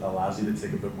feeling. So it allows you to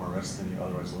take a bit more risk than you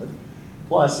otherwise would.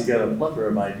 Plus, you get a plethora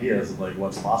of ideas of like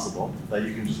what's possible that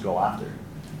you can just go after.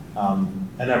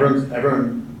 And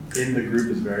everyone in the group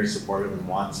is very supportive and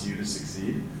wants you to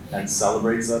succeed and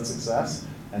celebrates that success.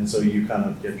 And so you kind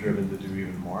of get driven to do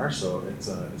even more. So it's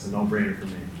a no-brainer for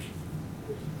me.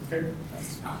 Okay.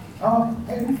 Oh,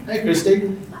 hey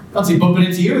Christy. Fancy bumping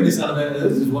into you in this elevator.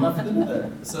 This is one after another.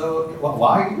 So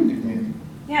why are you in the community?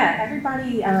 Yeah,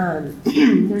 everybody,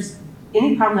 there's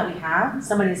any problem that we have,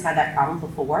 somebody has had that problem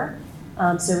before.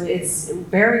 So it's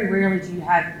very rarely do you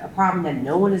have a problem that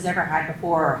no one has ever had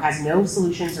before or has no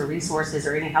solutions or resources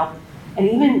or any help. And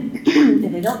even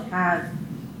if they don't have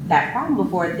that problem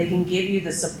before, they can give you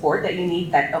the support that you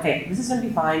need that, okay, this is going to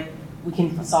be fine. We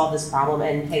can solve this problem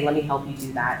and hey, let me help you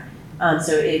do that.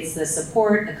 So it's the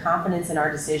support, the confidence in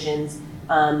our decisions,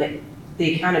 the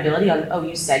accountability on, oh,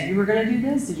 you said you were going to do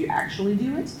this. Did you actually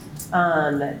do it?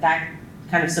 That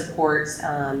kind of support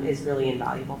is really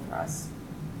invaluable for us.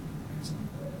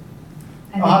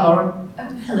 Oh, hi, Lauren. Oh,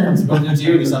 hello. Fancy bumping into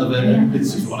you in this elevator. Yeah.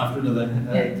 It's just one after another.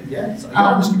 Yeah, so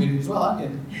you're in this community as well, aren't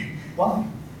you? Why?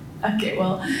 Okay,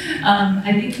 well,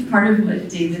 I think part of what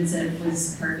David said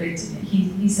was perfect.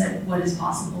 He said, what is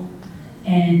possible?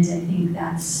 And I think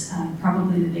that's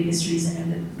probably the biggest reason, or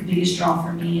the biggest draw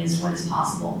for me is what is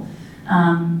possible.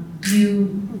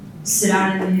 You sit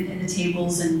out in the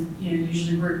tables and, you know,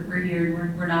 usually we're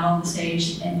here, we're not on the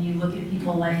stage, and you look at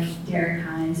people like Derek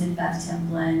Hines and Beth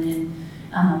Templin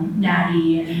and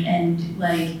Natty, and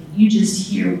like, you just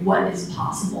hear what is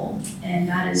possible, and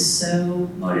that is so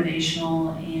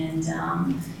motivational, and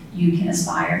you can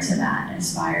aspire to that, and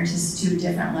aspire to a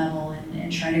different level,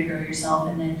 and try to grow yourself.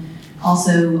 And then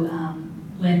also,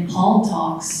 when Paul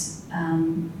talks,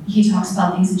 he talks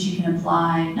about things that you can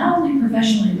apply, not only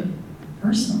professionally, but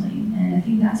personally, and I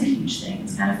think that's a huge thing.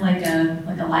 It's kind of like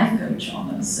a life coach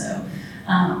almost, so.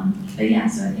 But yeah,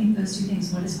 so I think those two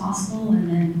things, what is possible, and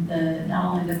then not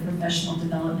only the professional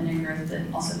development and growth, but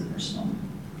also the personal.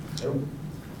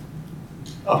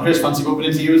 Oh, Chris, fancy bumping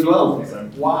into you as well.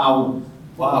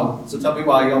 Wow. So tell me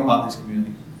why you're part of this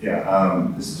community.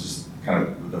 Yeah, this is just kind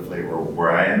of the flavor of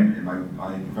where I am in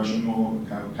my professional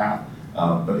kind of path.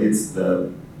 But it's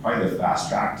probably the fast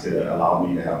track to allow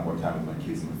me to have more time with my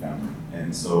kids and my family.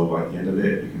 And so at the end of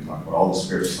it, we can talk about all the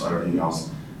scripts, everything else.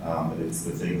 But it's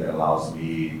the thing that allows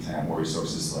me to have more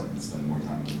resources so I can spend more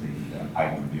time with the things that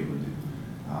I want to be able to do.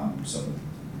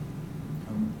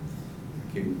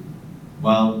 Thank you.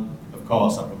 Well, of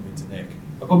course, I'm bumping into Nick.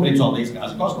 I'm bumping into all these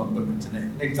guys. Of course, I'm bumping into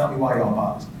Nick. Nick, tell me why you're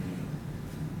part of this community.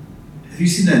 Have you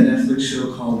seen that Netflix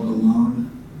show called Alone?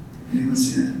 Anyone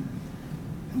seen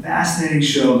it? A fascinating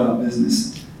show about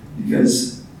business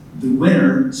because the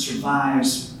winner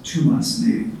survives 2 months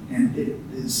maybe, and it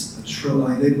is a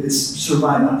it's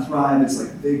survive, not thrive. It's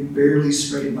like they barely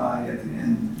scrape by at the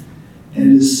end.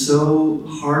 And it is so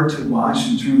hard to watch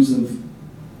in terms of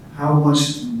how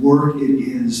much work it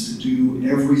is to do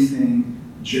everything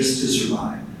just to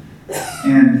survive.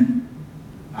 And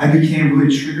I became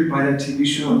really triggered by that TV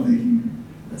show and thinking,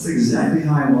 that's exactly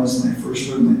how I was when I first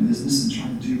started my business and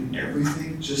trying to do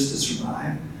everything just to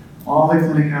survive. All the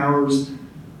clinic hours,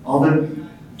 all the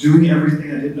doing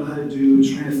everything I didn't know how to do,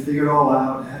 trying to figure it all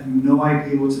out, having no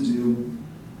idea what to do.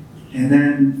 And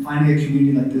then finding a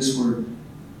community like this where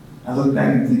I look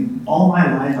back and think, all my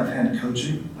life I've had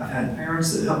coaching. I've had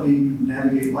parents that helped me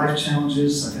navigate life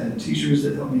challenges. I've had teachers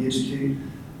that helped me educate,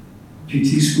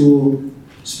 PT school,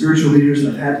 spiritual leaders.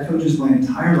 I've had coaches my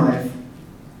entire life.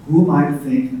 Who am I to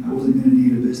think I wasn't going to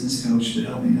need a business coach to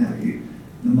help me navigate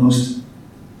the most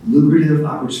lucrative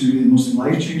opportunity, the most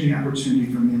life-changing opportunity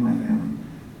for me and my family?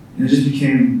 And it just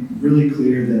became really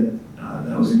clear that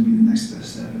that was going to be the next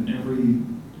best step. And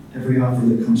every offer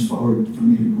that comes forward for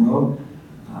me to grow,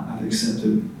 I've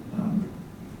accepted,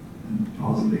 and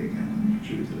Paul's a big account and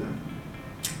contribute to that.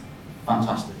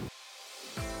 Fantastic.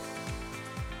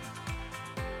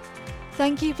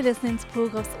 Thank you for listening to Paul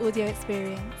Goff's audio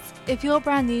experience. If you're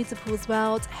brand new to Paul's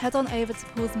world, head on over to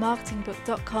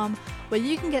paulsmarketingbook.com where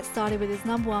you can get started with his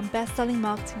 #1 best-selling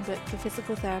marketing book for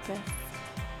physical therapists.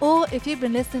 Or if you've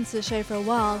been listening to the show for a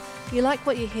while, you like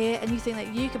what you hear and you think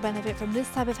that you could benefit from this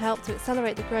type of help to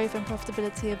accelerate the growth and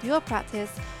profitability of your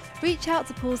practice, reach out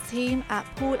to Paul's team at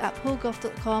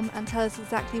paul@paulgoff.com and tell us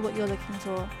exactly what you're looking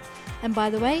for. And by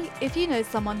the way, if you know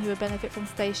someone who would benefit from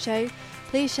today's show,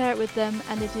 please share it with them.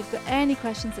 And if you've got any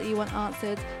questions that you want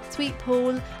answered, tweet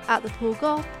Paul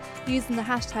 @thepaulgoff using the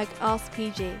hashtag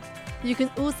AskPG. You can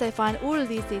also find all of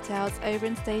these details over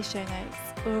in today's show notes.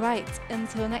 Alright,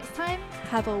 until next time,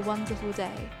 have a wonderful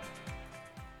day.